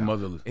to rap about."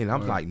 Motherless. And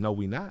I'm like, "No,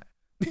 we not."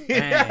 I'm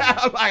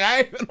like, I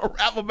ain't gonna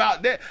rap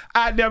about that.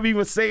 I never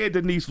even said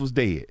Denise was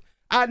dead.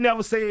 I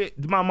never said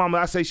my mama,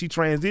 I say she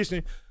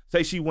transitioned,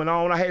 say she went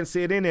on. I hadn't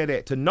said any of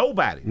that to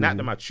nobody, not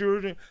to my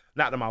children,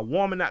 not to my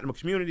woman, not to my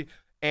community.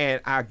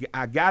 And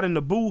I got in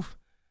the booth,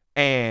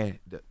 and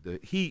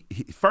he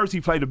first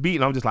he played the beat,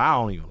 and I'm just like, I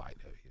don't even like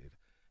that.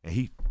 And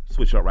he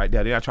switched up right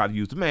there. Then I tried to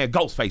use the man.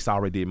 Ghostface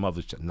already did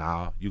Mother's Child.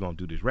 Nah, you're gonna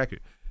do this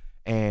record.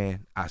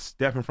 And I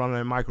step in front of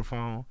that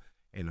microphone,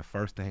 and the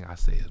first thing I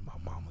say is, "My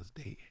mama's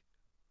dead."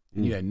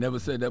 You had never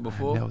said that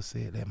before? I never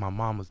said that. My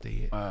mama's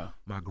dead.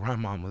 My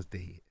grandmama's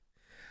dead.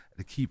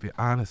 To keep it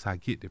honest, I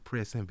get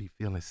depressed and be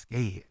feeling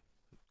scared.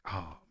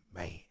 Oh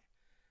man,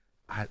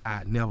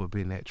 I never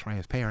been that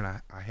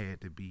transparent. I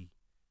had to be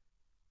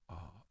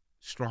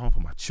strong for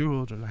my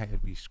children. I had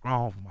to be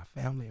strong for my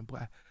family. And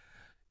boy,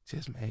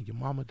 just man, your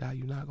mama died,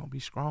 you're not gonna be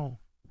strong.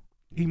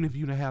 Even if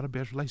you done had the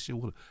best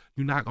relationship with her,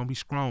 you're not gonna be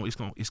strong.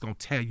 It's gonna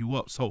tear you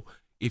up. So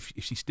if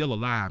she's still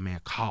alive,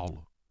 man,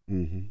 call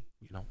her.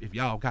 You know, if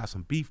y'all got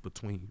some beef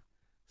between you,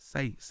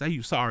 say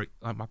you sorry.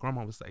 Like my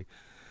grandma would say,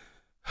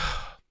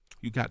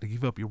 "You got to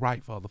give up your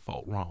right for other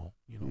folk wrong."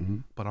 You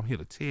know, but I'm here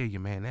to tell you,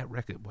 man, that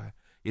record, boy,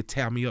 it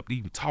tear me up to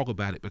even talk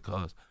about it,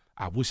 because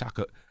I wish I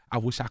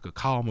could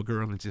call my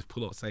girl and just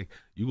pull up and say,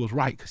 "You was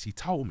right," because she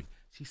told me.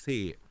 She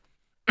said.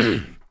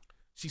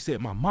 She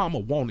said, my mama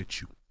wanted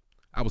you.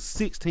 I was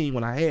 16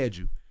 when I had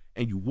you,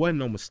 and you wasn't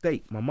no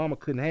mistake. My mama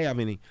couldn't have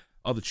any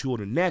other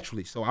children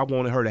naturally, so I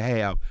wanted her to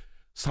have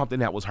something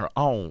that was her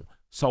own.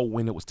 So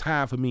when it was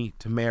time for me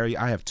to marry,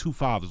 I have 2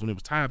 fathers. When it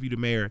was time for you to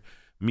marry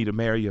me to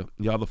marry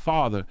your other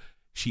father,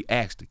 she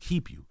asked to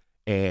keep you.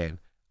 And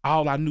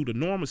all I knew the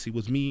normalcy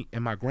was me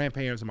and my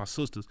grandparents and my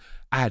sisters.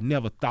 I had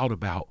never thought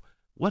about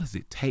what does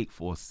it take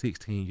for a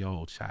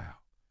 16-year-old child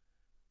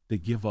to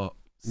give up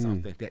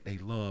something that they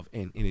love.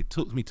 And it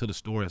took me to the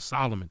story of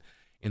Solomon.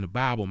 In the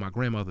Bible, my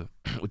grandmother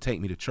would take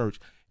me to church,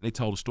 and they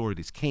told the story of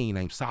this king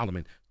named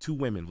Solomon. 2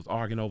 women was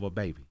arguing over a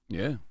baby.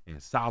 Yeah.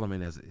 And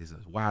Solomon, as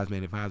a wise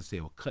man advisor,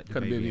 said, well, cut the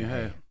baby in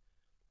half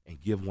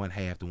and give one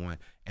half to one.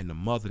 And the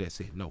mother that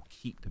said, no,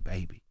 keep the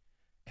baby.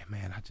 And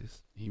man,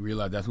 he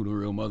realized that's who the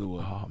real mother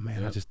was. Oh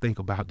man, I just think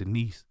about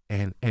Denise,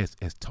 and as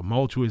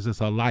tumultuous as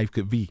her life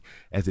could be,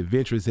 as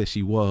adventurous as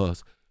she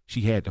was,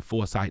 she had the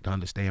foresight to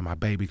understand my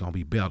baby gonna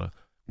be better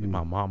with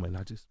my mama. And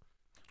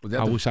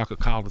I wish I could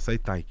call and say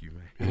thank you,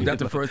 man. Was that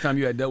the first time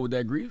you had dealt with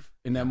that grief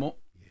in that moment?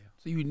 Yeah.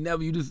 So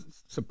you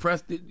just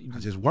suppressed it? I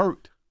just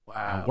worked.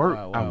 Wow.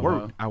 I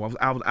worked.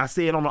 I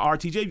said on the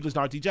RTJ, you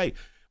listen to RTJ,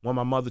 when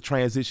my mother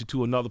transitioned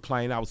to another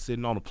plane, I was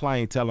sitting on the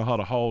plane telling her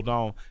to hold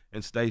on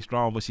and stay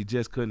strong, but she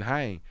just couldn't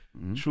hang.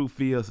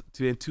 Truth is,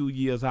 in 2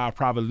 years, I'll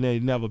probably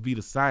never be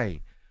the same.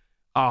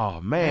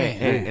 Oh,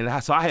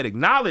 man. So I had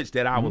acknowledged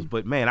that I was,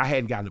 but man, I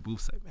hadn't gotten the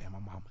booth say, man, my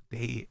mama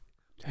dead.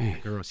 Damn.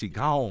 Girl, she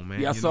gone, man.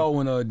 Yeah, I saw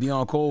when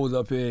Deion Cole was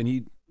up here, and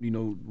he,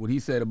 what he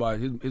said about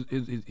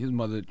his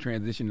mother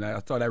transitioning.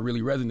 I thought that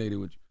really resonated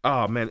with you.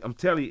 Oh man, I'm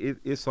telling you,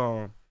 it's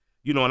and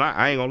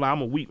I ain't gonna lie,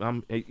 I'm a weep.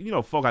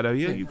 Folk out there,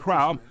 you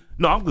cry.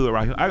 I'm good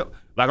right here.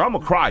 I'm a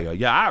crier.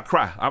 Yeah, I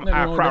cry. I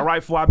cry right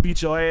before I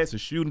beat your ass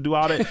and shoot and do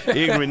all that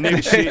ignorant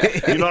nigga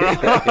shit. You know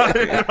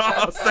what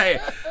I'm saying?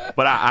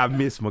 But I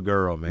miss my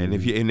girl, man.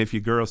 If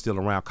your girl's still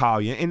around, call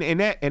you. And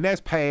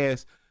that's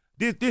past.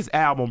 This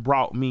album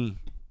brought me.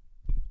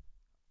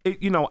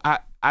 I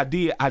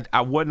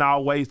wasn't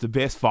always the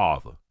best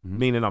father.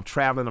 Meaning I'm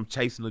traveling, I'm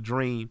chasing a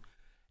dream,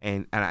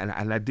 and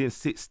I didn't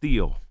sit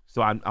still.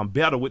 So I'm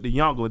better with the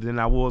younger than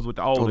I was with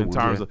the older in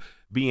terms of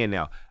being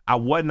there. I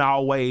wasn't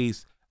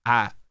always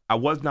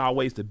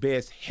the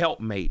best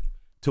helpmate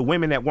to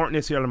women that weren't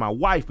necessarily my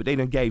wife, but they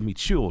done gave me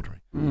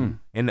children.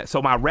 And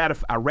so I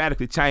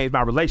radically changed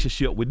my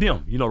relationship with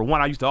them. The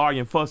one I used to argue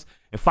and fuss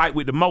and fight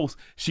with the most,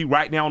 she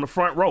right now on the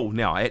front row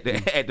now at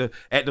the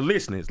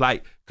listeners,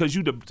 like, cause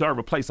you deserve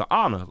a place of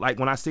honor. Like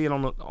when I say it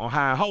on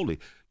High and Holy,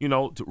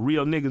 to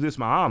real niggas, it's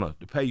my honor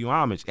to pay you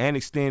homage and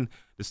extend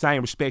the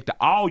same respect to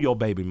all your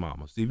baby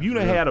mamas. If you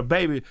done had a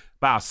baby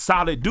by a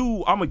solid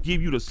dude, I'm gonna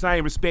give you the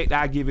same respect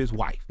I give his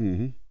wife.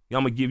 I'm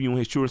gonna give you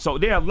his children. So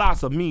there are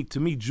lots of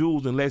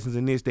jewels and lessons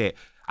in this that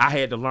I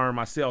had to learn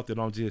myself that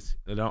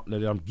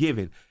I'm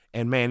giving.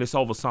 And man, it's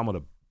over some of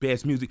the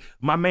best music.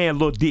 My man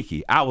Lil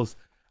Dicky, I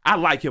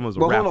like him as a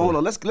rapper. Hold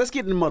on. Let's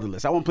get into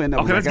Motherless. I want to play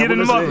another. Okay, let's get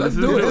into Motherless.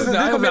 Let's do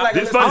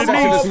it. I'm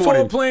all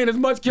for playing as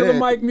much Killer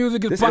Mike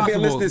music as possible. This is a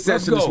listening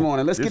session this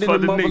morning. Let's get into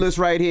Motherless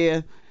right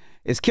here.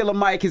 It's Killer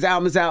Mike. His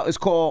album is out. It's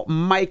called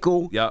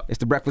Michael. Yep. It's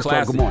the Breakfast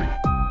Club. Good morning.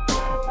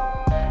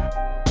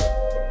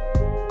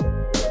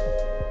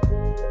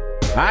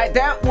 All right,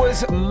 that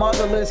was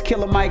Motherless.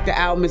 Killer Mike. The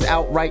album is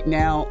out right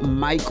now.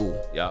 Michael.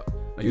 Yep.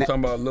 You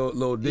talking about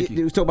Lil Dicky?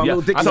 You was talking about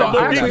Lil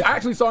Dicky. I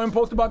actually saw him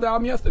post about the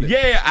album yesterday.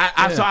 Yeah,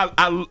 I saw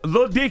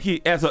Lil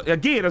Dicky as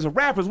a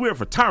rapper. We're a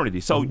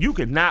fraternity, so you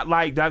can not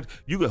like that.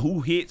 You can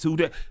who hits who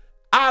that.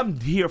 I'm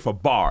here for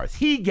bars.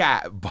 He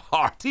got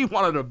bars. He's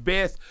one of the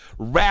best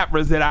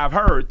rappers that I've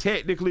heard.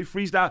 Technically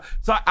freestyle.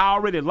 So I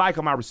already like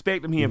him. I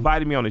respect him. He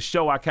invited me on the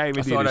show. I came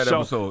and did the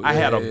show. Episode. I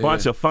had a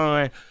bunch of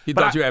fun. He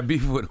thought you had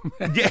beef with him.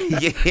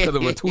 Yeah. Because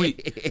of a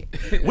tweet.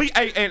 We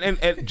got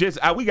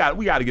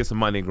to get some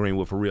money in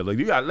Greenwood for real. Like,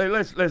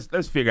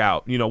 let's figure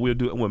out. We'll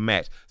do it. We'll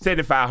match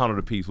 $7,500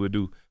 a piece. We'll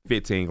do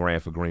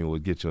 $15,000 for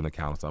Greenwood. Get you an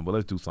account or something. But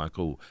let's do something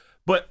cool.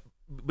 But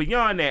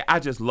beyond that, I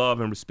just love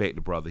and respect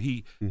the brother.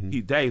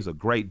 Dave's a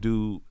great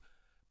dude,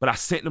 but I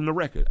sent him the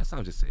record. That's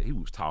what I just said. He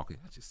was talking.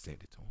 I just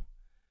sent it to him.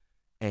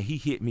 And he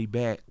hit me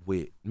back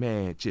with,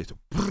 man, just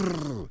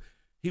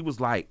he was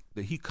like,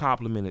 he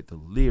complimented the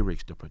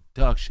lyrics, the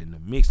production, the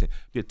mixing,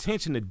 the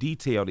attention to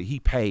detail that he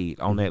paid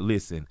on that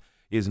listen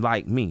is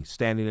like me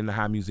standing in the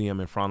High Museum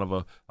in front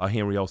of a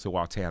Henry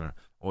Ossawa Tanner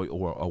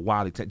or a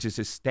Wiley,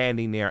 just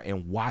standing there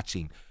and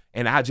watching.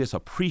 And I just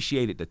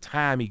appreciated the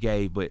time he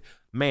gave, but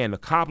man, the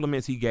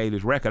compliments he gave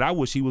his record, I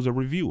wish he was a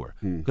reviewer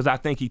because I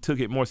think he took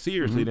it more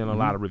seriously than a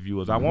lot of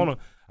reviewers. I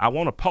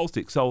wanna post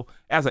it. So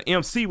as an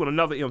MC, when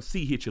another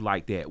MC hit you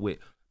like that with,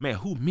 man,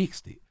 who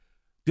mixed it?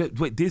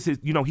 But this is,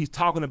 he's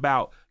talking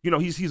about,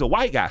 he's a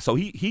white guy, so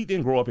he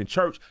didn't grow up in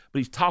church, but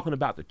he's talking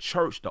about the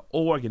church, the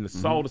organ, the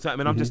soul, or something.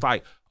 And I'm just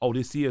like, oh,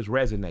 this is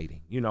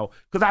resonating,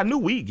 because I knew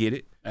we'd get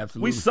it.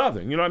 Absolutely. We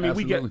Southern, you know what I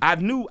mean?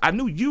 Absolutely. I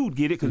knew you'd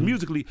get it because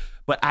musically,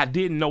 but I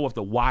didn't know if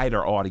the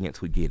wider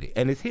audience would get it,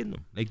 and it's hitting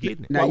them. They're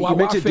getting it. Now,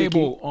 why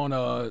Fable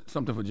on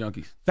Something for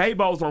Junkies?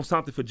 Fable's on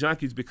Something for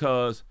Junkies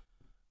because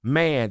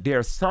man,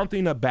 there's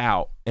something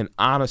about an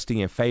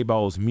honesty in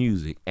Fabo's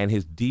music and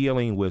his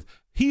dealing with,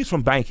 he's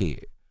from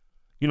Bankhead.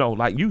 You know,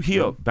 like you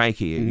hear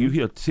Bankhead, you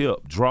hear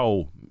Tip,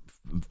 Dro,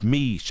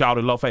 me,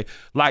 Shawty Low-Face.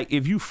 Like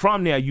if you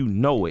from there, you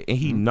know it, and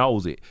he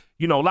knows it.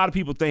 You know, a lot of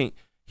people think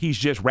he's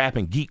just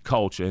rapping geek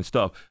culture and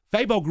stuff.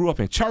 Fabo grew up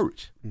in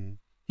church.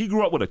 He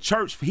grew up with a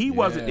church. He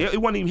wasn't, it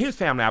wasn't even his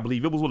family, I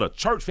believe. It was with a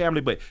church family,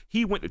 but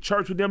he went to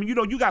church with them. You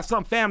know, you got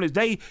some families,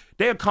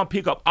 they'll come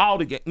pick up all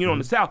the, you know, in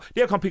the South,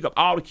 they'll come pick up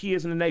all the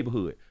kids in the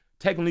neighborhood.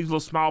 Take them to these little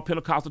small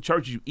Pentecostal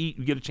churches, you eat,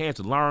 you get a chance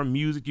to learn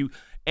music.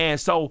 And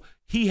so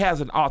he has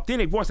an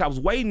authentic voice. I was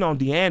waiting on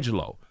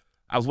D'Angelo.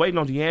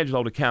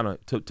 To kind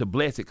of to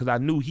bless it because I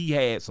knew he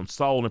had some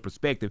soul and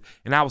perspective,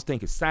 and I was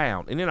thinking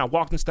sound. And then I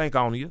walked in Stank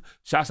on you.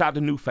 Shouts out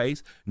to New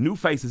Face. New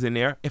Face is in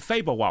there, and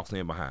Fabo walks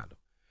in behind him.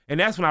 And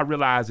that's when I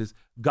realized is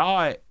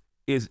God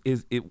it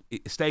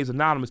stays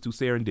anonymous through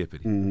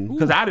serendipity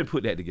because I didn't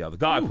put that together.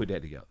 God put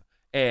that together.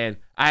 And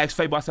I asked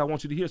Fabo, I said, I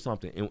want you to hear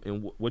something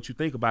and what you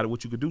think about it,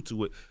 what you could do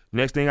to it.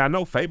 Next thing I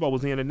know, Fabo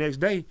was in the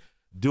next day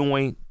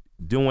doing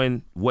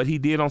what he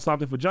did on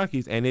Something for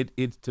Junkies, and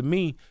it to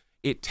me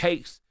it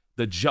takes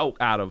the joke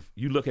out of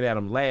you looking at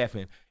him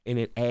laughing, and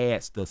it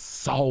adds the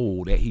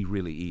soul that he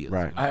really is.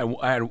 Right.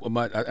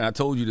 I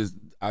told you this.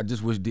 I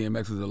just wish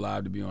DMX was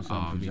alive to be on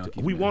Something for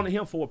Junkies. We wanted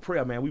him for a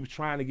prayer, man. We was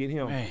trying to get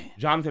him.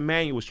 Jonathan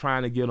Manuel was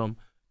trying to get him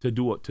to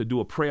do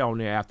a prayer on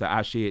there after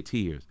I Shed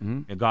Tears,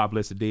 and God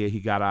bless the dead, he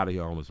got out of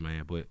here on us,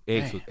 man. But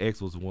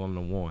X was one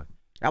on one.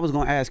 I was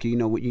gonna ask you. You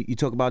know, you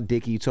talk about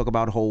Dickie, you talk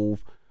about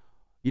Hove.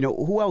 You know,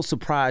 who else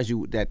surprised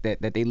you that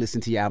they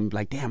listened to your album?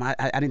 Like, damn, I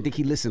didn't think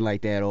he listened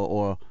like that,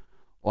 or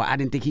I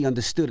didn't think he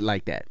understood it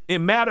like that. It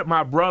mattered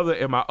my brother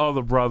and my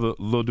other brother,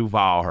 Lil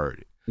Duval, heard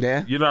it.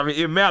 Yeah. You know what I mean?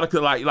 It mattered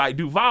because like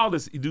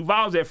Duval's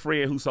that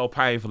friend who's so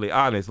painfully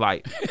honest.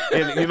 Like,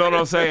 and you know what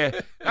I'm saying?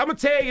 I'm going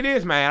to tell you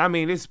this, man. I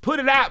mean, it's put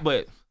it out,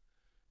 but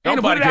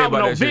don't put it out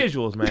with no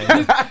visuals, man.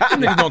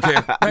 Niggas don't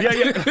care.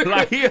 Yeah.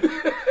 Like,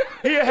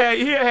 he'll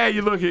have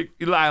you look at,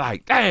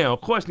 like, damn,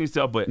 question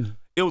yourself. But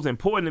it was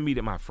important to me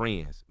that my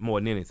friends, more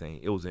than anything,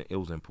 it was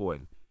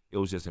important. It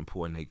was just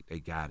important they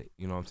got it.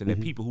 You know what I'm saying?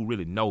 That people who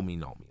really know me.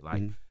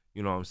 Like,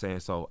 you know what I'm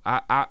saying? So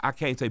I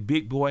can't say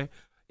Big Boy.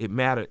 It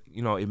mattered,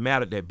 you know, it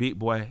mattered that Big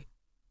Boy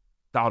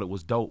thought it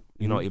was dope.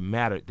 You know, it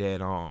mattered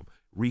that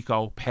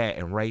Rico, Pat,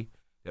 and Ray,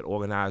 that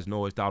Organized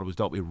Noise, thought it was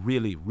dope. It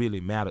really, really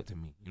mattered to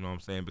me. You know what I'm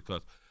saying?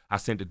 Because I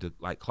sent it to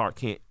like Clark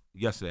Kent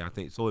yesterday, I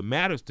think. So it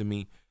matters to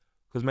me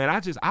because, man,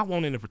 I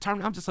want in the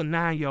fraternity. I'm just a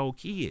 9-year-old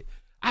kid.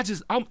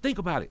 Think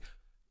about it.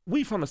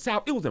 We from the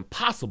South, it was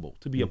impossible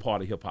to be a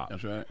part of hip-hop.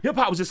 That's right.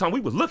 Hip-hop was just something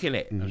we was looking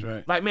at. That's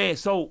right. Like, man,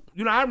 so,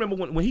 you know, I remember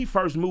when he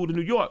first moved to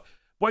New York,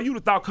 boy, you'd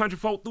have thought country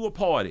folk threw a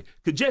party.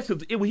 Cause just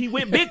cause he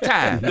went big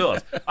time to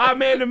us. Our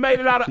man that made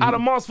it out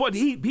of months for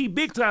he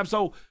big time.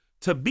 So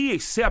to be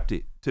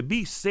accepted, to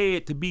be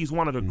said to be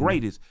one of the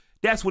greatest,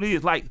 that's what it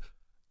is. Like,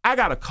 I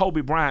got a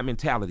Kobe Bryant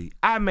mentality.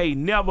 I may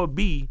never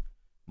be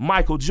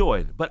Michael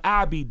Jordan, but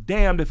I'll be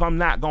damned if I'm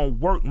not gonna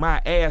work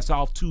my ass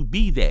off to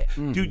be that.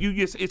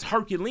 It's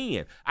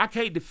Herculean. I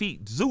can't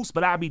defeat Zeus,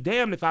 but I'll be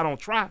damned if I don't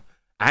try.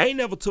 I ain't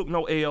never took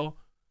no L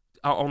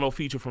on no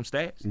feature from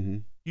Stacks.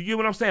 You get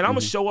what I'm saying? I'm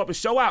gonna show up and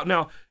show out.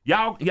 Now,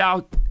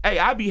 y'all, hey,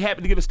 I'd be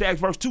happy to get a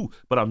Stacks verse too,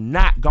 but I'm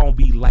not gonna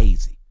be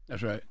lazy.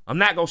 That's right. I'm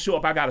not gonna show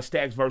up, I got a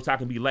Stacks verse, I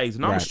can be lazy.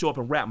 And I'm gonna show up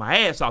and rap my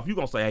ass off. You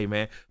gonna say, hey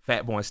man,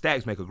 Fat Boy and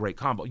Stacks make a great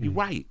combo. You're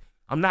right.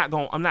 I'm not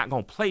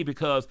gonna play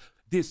because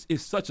this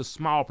is such a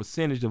small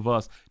percentage of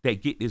us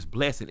that get this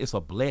blessing. It's a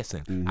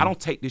blessing. I don't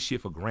take this shit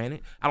for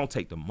granted. I don't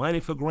take the money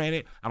for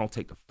granted. I don't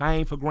take the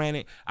fame for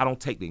granted. I don't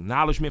take the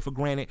acknowledgement for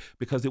granted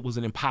because it was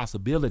an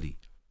impossibility.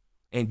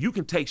 And you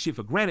can take shit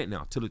for granted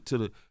now to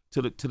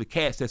the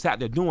cats that's out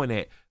there doing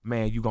that,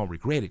 man, you're gonna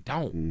regret it.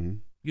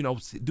 Don't. You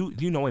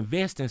know,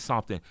 invest in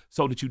something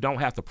so that you don't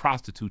have to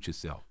prostitute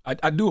yourself.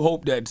 I do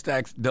hope that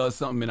Stacks does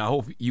something, and I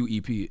hope you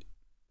EP it.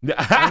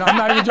 I'm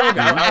not even joking.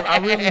 I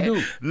really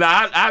do.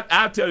 Nah,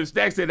 I tell you,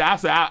 Stacks said I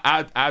say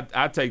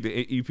I take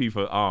the EP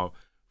for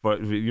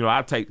you know,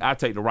 I take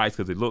the rights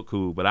because it look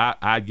cool, but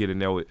I get in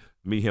there with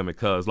me, him, and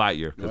Cuz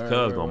Lightyear because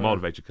Cuz gonna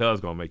motivate you. Cuz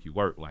gonna make you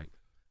work. Like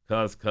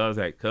Cuz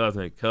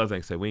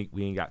ain't say we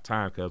ain't got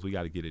time. Cuz we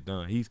got to get it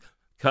done.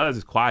 Cuz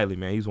is quietly,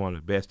 man. He's one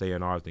of the best A&Rs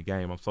in the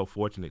game. I'm so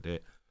fortunate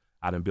that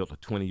I done built a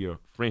 20-year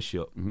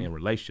friendship and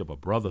relationship, a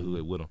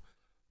brotherhood with him.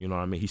 You know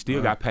what I mean? He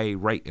still got paid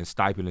rate and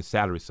stipend and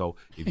salary. So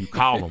if you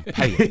call him,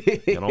 pay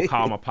him. And don't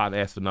call my partner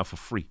ask for nothing for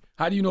free.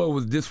 How do you know it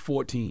was this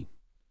 14?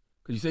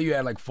 Because you say you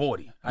had like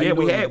 40.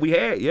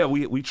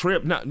 We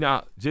tripped.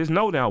 Now, just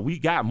know now we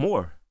got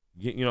more.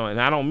 You know, and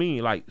I don't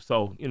mean like,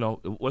 so, you know,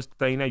 what's the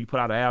thing now? You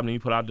put out an album and you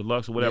put out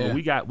deluxe or whatever.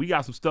 Yeah. We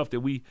got some stuff that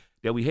we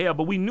have,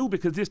 but we knew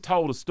because this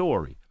told a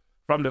story.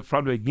 From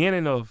the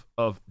beginning of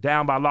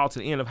Down by Law to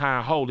the end of High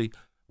and Holy,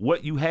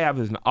 what you have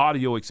is an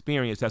audio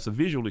experience that's a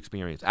visual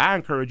experience. I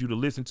encourage you to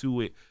listen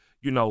to it,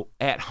 you know,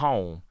 at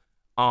home,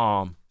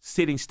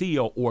 sitting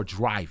still or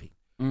driving.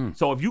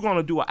 So if you're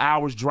gonna do an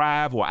hour's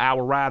drive or an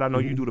hour ride, I know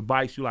you do the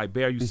bikes, you like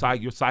Bear,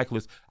 you're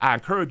cyclist. I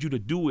encourage you to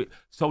do it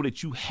so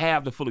that you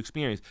have the full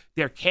experience.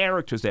 There are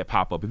characters that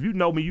pop up. If you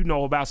know me, you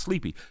know about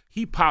Sleepy.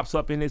 He pops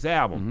up in this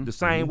album the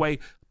same way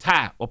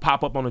Ty will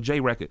pop up on a J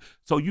record.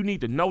 So you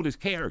need to know this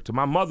character.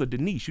 My mother,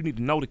 Denise, you need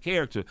to know the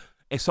character.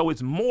 And so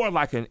it's more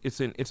like an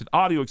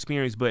audio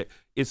experience, but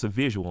it's a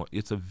visual.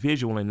 It's a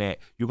visual in that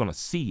you're gonna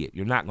see it.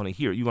 You're not gonna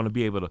hear it. You're gonna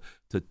be able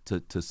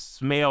to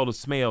smell the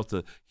smells,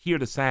 to hear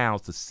the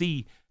sounds, to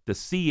see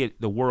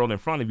it, the world in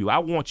front of you. I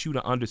want you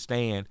to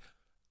understand.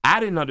 I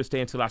didn't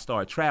understand until I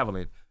started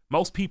traveling.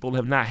 Most people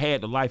have not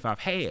had the life I've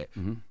had.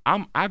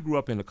 I grew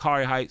up in the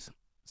Collier Heights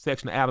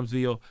section of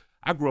Adamsville.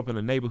 I grew up in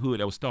a neighborhood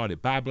that was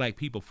started by black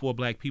people, for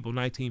black people,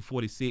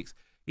 1946.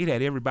 It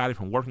had everybody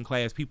from working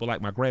class people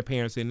like my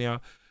grandparents in there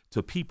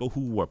to people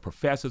who were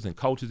professors and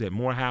coaches at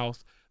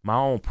Morehouse. My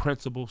own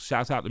principal,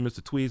 shouts out to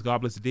Mr. Twigs, God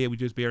bless the dead, we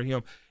just buried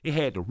him. It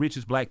had the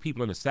richest black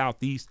people in the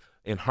Southeast,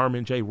 and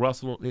Herman J.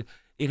 Russell.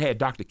 It had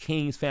Dr.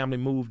 King's family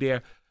move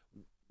there.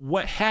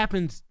 What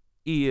happens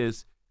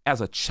is,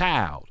 as a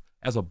child,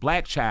 as a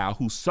black child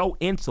who's so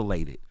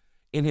insulated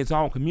in his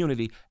own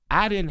community,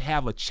 I didn't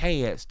have a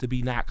chance to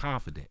be not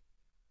confident.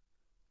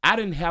 I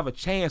didn't have a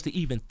chance to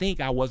even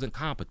think I wasn't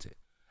competent.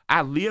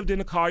 I lived in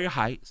the Collier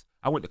Heights.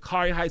 I went to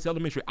Collier Heights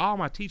Elementary. All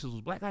my teachers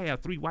was black. I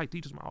had 3 white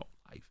teachers my whole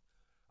life.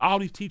 All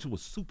these teachers were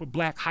super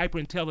black, hyper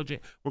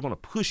intelligent. We're going to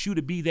push you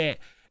to be that.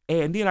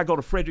 And then I go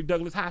to Frederick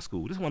Douglass High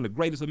School. This is one of the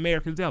greatest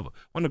Americans ever,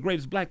 one of the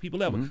greatest black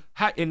people ever.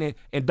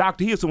 And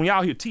Dr. Hill, so when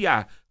y'all hear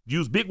T.I.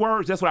 use big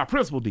words, that's what our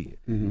principal did.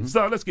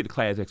 So let's get to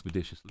class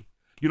expeditiously.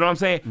 You know what I'm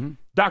saying?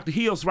 Dr.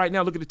 Hill's right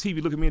now, look at the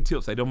TV, look at me and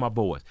Tilt, say, they're my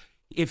boys.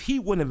 If he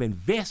wouldn't have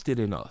invested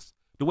in us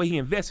the way he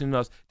invested in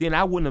us, then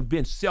I wouldn't have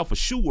been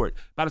self-assured.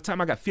 By the time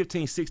I got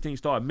 15, 16,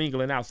 started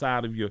mingling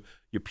outside of your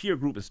peer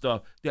group and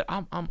stuff, that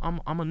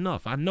I'm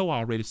enough. I know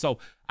already. So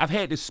I've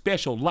had this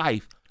special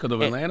life. Because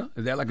of Atlanta?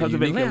 Is that like a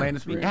unique Atlanta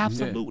experience?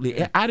 Absolutely.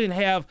 Yeah. I didn't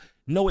have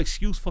no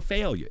excuse for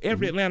failure.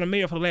 Every Atlanta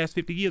mayor for the last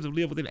 50 years have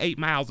lived within 8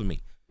 miles of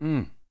me.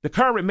 The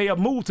current mayor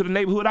moved to the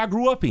neighborhood I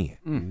grew up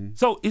in.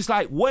 So it's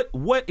like, what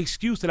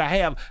excuse did I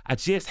have? I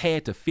just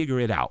had to figure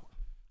it out.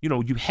 You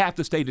know, you have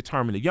to stay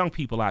determined. The young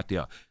people out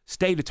there,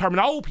 stay determined.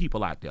 The old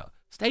people out there,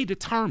 stay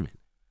determined.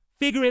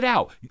 Figure it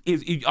out.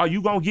 Are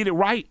you going to get it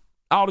right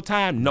all the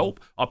time? Nope.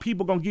 Are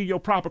people going to give you your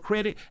proper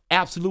credit?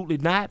 Absolutely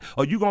not.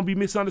 Are you going to be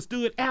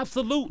misunderstood?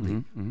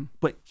 Absolutely.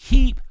 But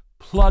keep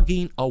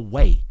plugging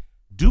away.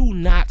 Do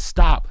not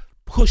stop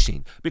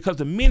pushing, because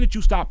the minute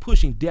you stop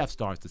pushing, death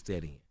starts to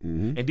set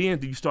in. And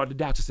then you start to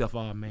doubt yourself,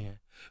 oh, man.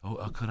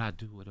 Could I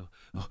do it?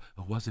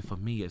 Or was it for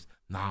me?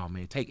 No,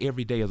 man, take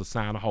every day as a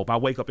sign of hope. I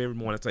wake up every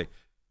morning and say,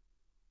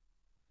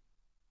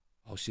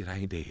 oh shit, I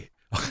ain't dead.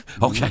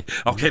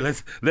 Okay,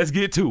 let's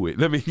get to it.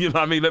 Let me, you know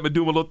what I mean? Let me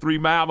do a little 3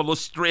 mile, a little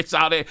stretch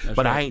out there.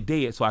 But right. I ain't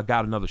dead, so I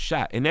got another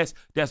shot. And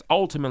that's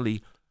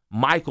ultimately,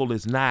 Michael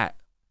is not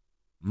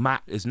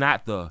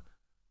the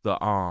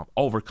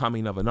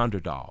overcoming of an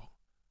underdog.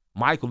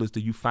 Michael is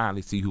the you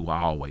finally see who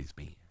I always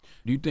been.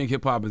 Do you think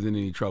hip-hop is in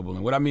any trouble?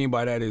 And what I mean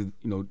by that is,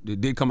 you know,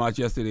 it did come out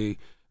yesterday.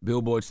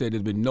 Billboard said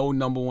there's been no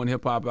 #1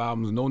 hip-hop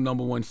albums, no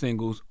 #1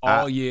 singles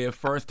all year,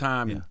 first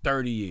time in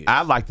 30 years.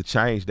 I'd like to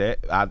change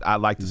that.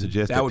 I'd like to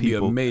suggest that would be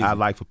amazing. I'd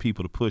like for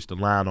people to push the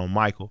line on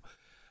Michael.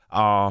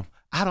 I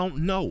don't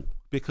know,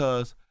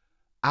 because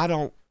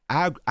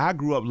I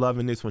grew up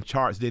loving this when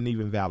charts didn't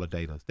even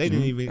validate us. They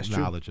didn't even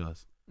acknowledge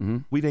us.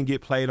 We didn't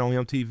get played on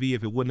MTV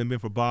if it wouldn't have been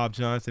for Bob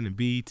Johnson and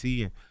BET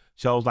and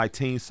shows like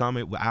Teen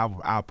Summit, with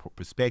our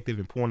perspective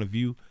and point of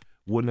view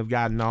wouldn't have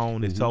gotten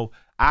on. And so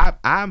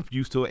I'm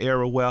used to an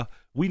era where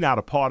we not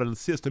a part of the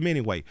system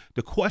anyway.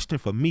 The question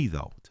for me,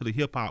 though, to the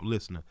hip-hop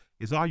listener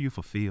is, are you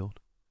fulfilled?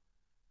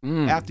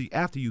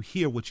 After you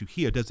hear what you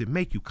hear, does it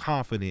make you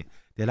confident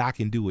that I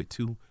can do it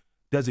too?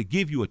 Does it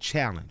give you a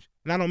challenge?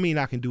 And I don't mean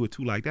I can do it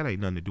too, like that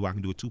ain't nothing to do, I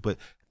can do it too, but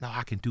no,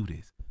 I can do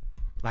this.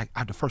 Like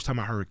the first time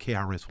I heard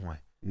KRS-One,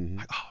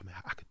 like, oh man,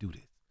 I could do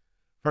this.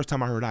 First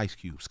time I heard Ice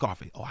Cube,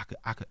 Scarface, oh,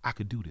 I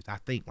could do this. I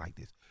think like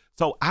this.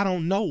 So I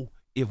don't know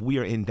if we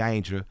are in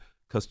danger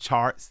because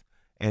charts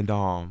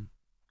and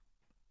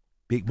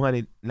big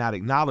money not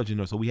acknowledging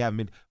us, so we haven't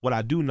been. What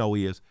I do know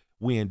is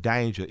we're in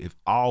danger if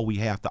all we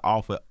have to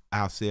offer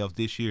ourselves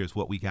this year is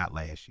what we got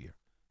last year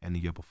and the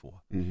year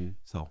before.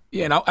 So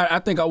yeah, and I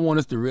think I want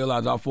us to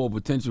realize our full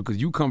potential, because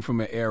you come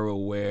from an era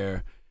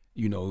where,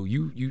 you know,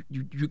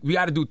 we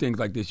got to do things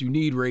like this. You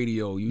need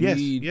radio. You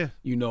need,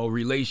 you know,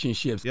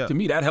 relationships. To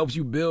me, that helps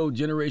you build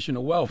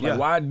generational wealth. Like,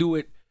 why do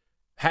it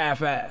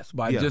half-assed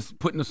by just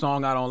putting a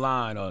song out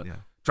online or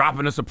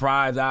dropping a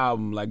surprise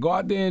album? Like, go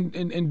out there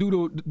and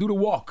do the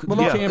walk, the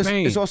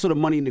campaign. It's also the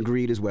money and the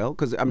greed as well,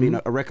 because I mean,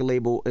 a record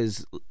label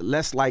is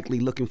less likely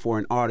looking for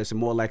an artist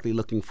and more likely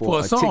looking for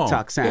a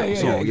TikTok sound.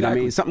 You know what I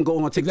mean? Something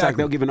going on TikTok,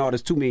 they'll give an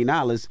artist $2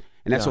 million.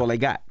 And that's all they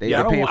got.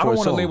 They're paying for a song. I don't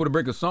want a label to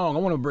break a song. I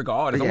want to break an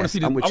artist. I want to see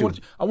this.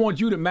 I want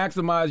you to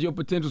maximize your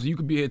potential so you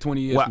can be here 20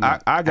 years from now.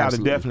 I got to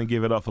definitely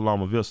give it up for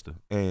Loma Vista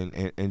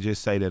and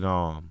just say that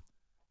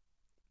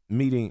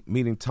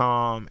meeting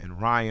Tom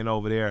and Ryan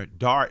over there,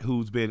 Dart,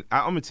 who's been,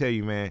 I'm gonna tell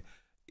you, man,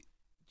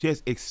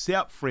 just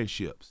accept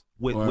friendships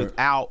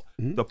without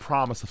the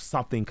promise of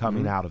something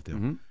coming out of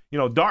them. You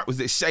know, Dart was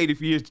at Shady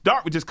for years.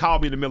 Dart would just call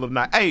me in the middle of the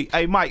night.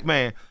 Hey, Mike,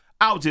 man,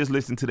 I was just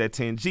listening to that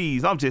 10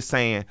 G's. I'm just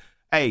saying,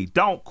 hey,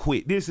 don't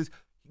quit.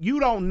 You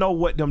don't know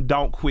what them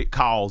don't quit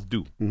calls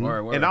do.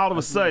 And all of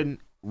a sudden,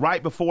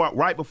 right before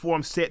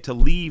I'm set to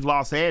leave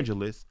Los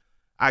Angeles,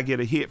 I get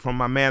a hit from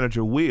my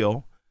manager,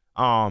 Will.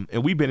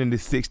 And we've been in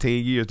this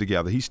 16 years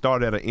together. He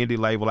started at an indie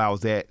label I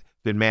was at,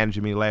 been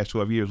managing me the last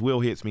 12 years. Will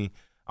hits me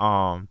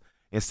and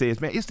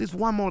says, man, it's this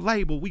one more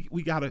label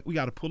we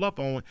gotta pull up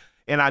on.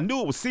 And I knew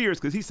it was serious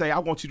because he say, I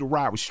want you to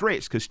ride with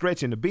Stretch, because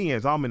Stretch in the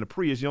Benz, I'm in the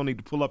Prius, you don't need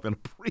to pull up in the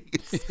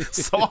Prius.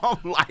 So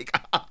I'm like,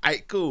 all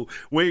right, cool.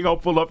 We ain't gonna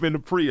pull up in the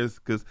Prius,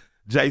 because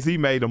Jay-Z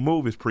made him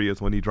move his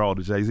Prius when he drove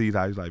to Jay-Z's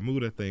house. He's like,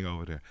 move that thing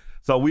over there.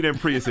 So we didn't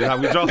Prius it.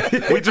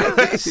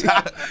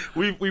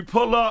 We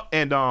pull up,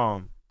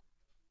 and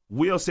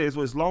Will says,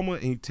 well, it's Loma,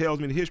 and he tells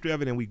me the history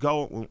of it, and we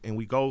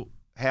go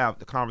have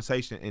the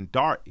conversation, and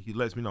Dart, he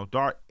lets me know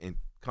Dart, and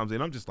comes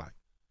in. I'm just like,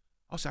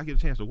 oh, should I get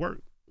a chance to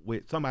work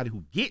with somebody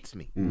who gets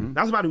me,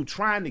 not somebody who's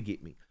trying to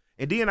get me?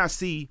 And then I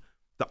see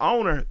the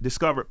owner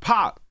discovered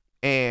Pac,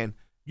 and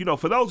you know,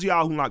 for those of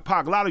y'all who like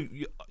Pac, a lot of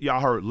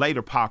y'all heard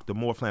later Pac, the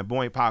more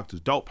flamboyant Pac, the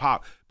dope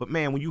Pac. But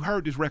man, when you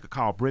heard this record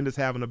called Brenda's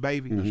Having a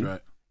Baby, That's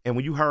right. And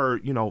when you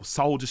heard, you know,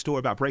 Soulja's story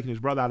about breaking his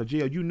brother out of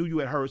jail, you knew you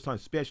had heard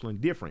something special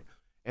and different.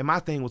 And my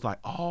thing was like,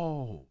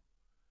 oh,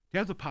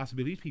 there's a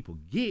possibility these people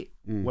get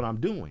what I'm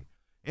doing.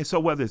 And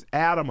so whether it's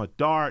Adam or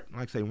Dart,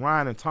 like I say,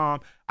 Ryan and Tom,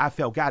 I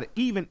felt got it,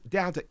 even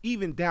down to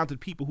the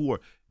people who are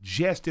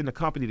just in the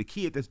company, the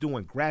kid that's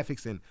doing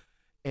graphics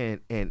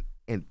and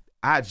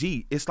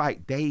IG, it's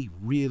like they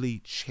really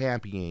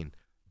champion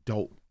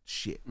dope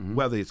shit.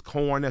 Whether it's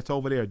Korn that's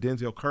over there,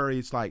 Denzel Curry,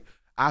 it's like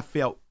I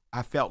felt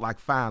like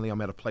finally I'm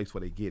at a place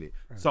where they get it.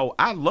 Right. So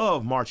I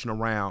love marching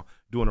around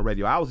doing the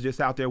radio. I was just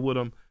out there with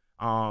them.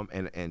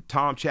 And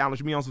Tom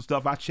challenged me on some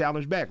stuff. I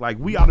challenged back. Like,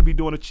 we ought to be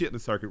doing a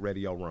Chitlin Circuit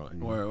radio run.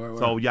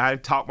 So yeah, I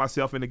talked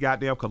myself into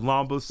goddamn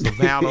Columbus,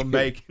 Savannah,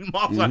 Macon,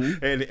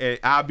 and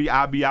I'll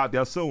be out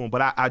there soon.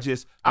 But I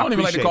don't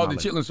even like to call it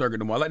the Chitlin Circuit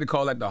no more. I like to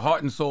call it the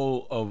heart and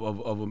soul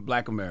of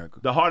Black America.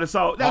 The heart and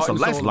soul. That's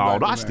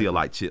long. I still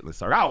like Chitlin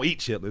Circuit. I don't eat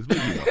chitlins, but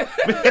you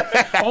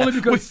know. Only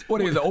because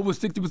what is it? Over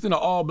 60% of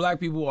all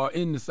Black people are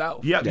in the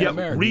South. Yeah.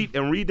 Read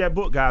that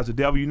book, guys. The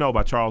Devil You Know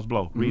by Charles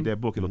Blow. Read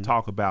that book. It'll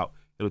talk about.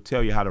 It'll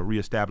tell you how to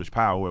reestablish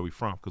power where we're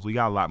from, because we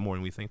got a lot more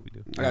than we think we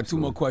do. I got two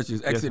more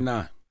questions. Exit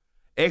 9.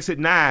 Exit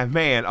 9,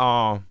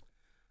 man.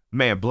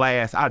 Man,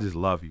 Blast, I just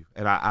love you.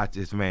 And I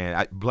just,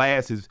 man,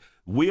 Blast is,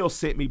 Will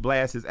sent me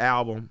Blast's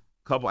album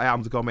a couple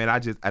albums ago, man.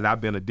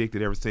 I've been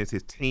addicted ever since.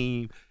 His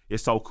team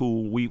is so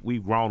cool.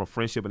 We've grown a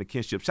friendship and a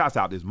kinship. Shouts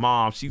out to his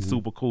mom. She's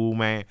super cool,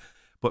 man.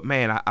 But,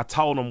 man, I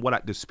told him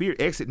the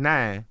spirit, Exit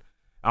 9,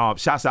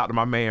 shouts out to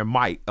my man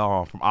Mike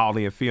from All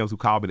In Films, who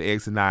called me the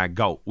Exit 9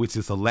 GOAT, which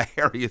is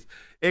hilarious.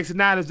 Exit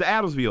 9 is the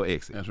Adamsville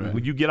exit. That's right.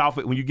 When you get off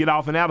in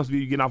Adamsville,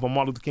 you get off on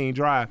Martin Luther King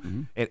Drive,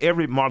 and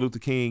every Martin Luther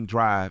King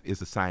Drive is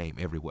the same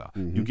everywhere.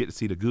 You get to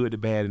see the good, the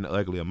bad, and the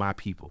ugly of my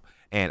people.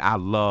 And I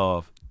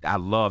love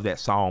that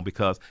song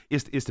because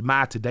it's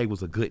my today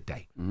was a good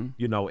day,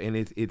 you know. And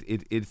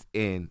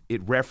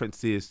it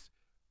references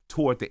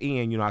toward the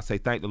end. You know, I say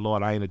thank the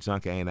Lord I ain't a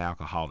junkie, I ain't an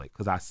alcoholic,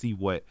 because I see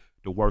what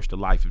the worst of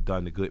life have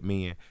done to good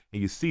men.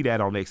 And you see that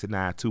on Exit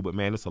 9 too, but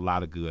man, it's a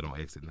lot of good on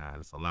Exit 9.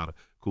 It's a lot of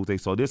cool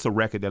things. So this is a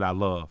record that I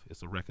love.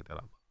 It's a record that I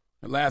love.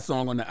 The last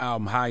song on the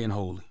album, High and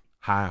Holy.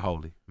 High and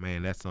Holy.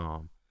 Man, that's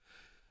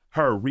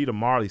heard Rita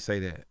Marley say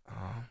that.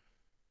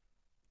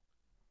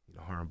 You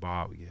know, her and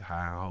Bob would get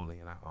High and Holy,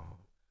 and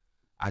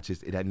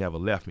that never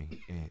left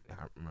me. And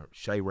I remember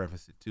Shay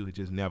referenced it too. It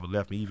just never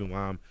left me. Even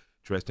while I'm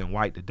dressed in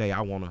white today,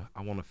 I wanna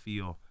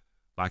feel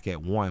like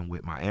at one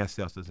with my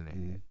ancestors and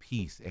at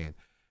peace.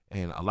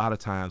 And a lot of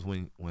times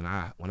when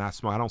I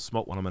smoke, I don't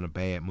smoke when I'm in a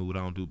bad mood. I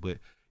don't do, but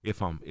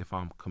if I'm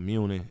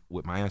communing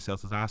with my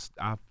ancestors,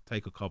 I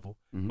take a couple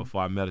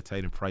before I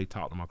meditate and pray,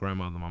 talk to my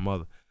grandmother and my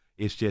mother.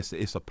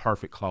 It's a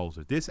perfect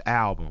closer. This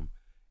album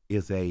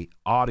is a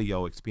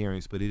audio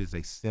experience, but it is a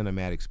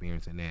cinematic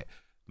experience in that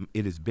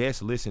it is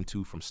best listened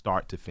to from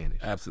start to finish.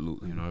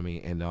 Absolutely. You know what I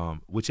mean? And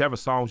whichever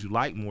songs you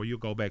like more, you'll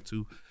go back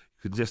to.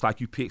 Just like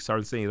you pick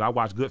certain scenes. I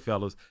watch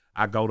Goodfellas,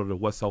 I go to the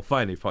What's So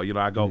Funny for, you know,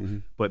 I go,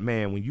 but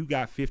man, when you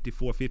got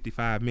 54,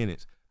 55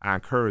 minutes, I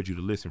encourage you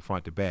to listen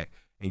front to back,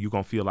 and you're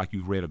going to feel like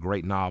you've read a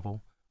great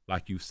novel,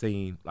 like you've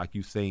seen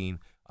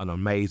an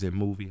amazing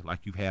movie,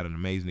 like you've had an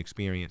amazing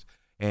experience.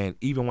 And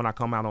even when I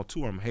come out on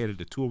tour, I'm headed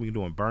to tour we're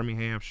doing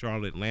Birmingham,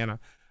 Charlotte, Atlanta.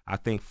 I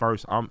think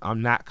first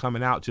I'm not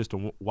coming out just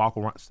to walk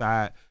around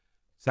side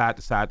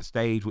to side the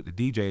stage with the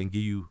DJ and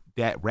give you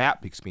that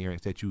rap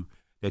experience that you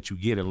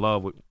get in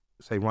love with,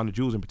 say Run the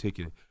Jewels in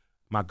particular.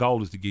 My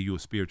goal is to give you a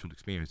spiritual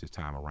experience this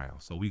time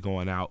around. So we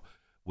going out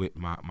with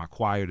my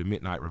choir, the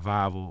Midnight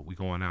Revival. We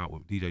going out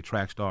with DJ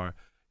Trackstar,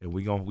 and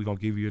we gonna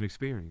give you an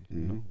experience.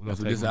 You know? That's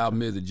what this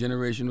album is, a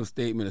generational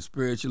statement, a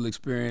spiritual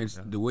experience,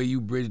 the way you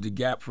bridge the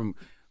gap from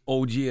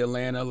OG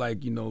Atlanta,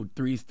 like, you know,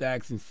 3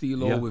 Stacks and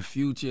CeeLo Yeah. with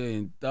Future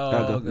and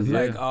Thug. It's Yeah.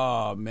 like,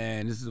 oh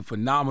man, this is a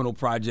phenomenal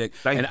project.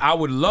 Thank and you. I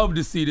would love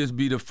to see this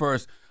be the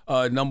first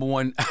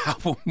 #1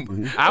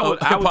 album,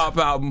 hip hop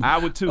album I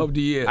would too. of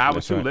the year. I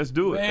would too. Let's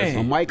do it. Man.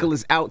 So Michael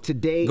is out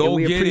today, Go and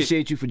we get it.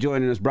 appreciate you for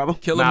joining us, brother.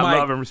 Killer I Mike.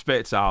 love and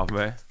respect y'all,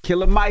 man.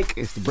 Killer Mike,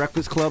 it's the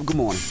Breakfast Club. Good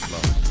morning.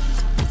 Love.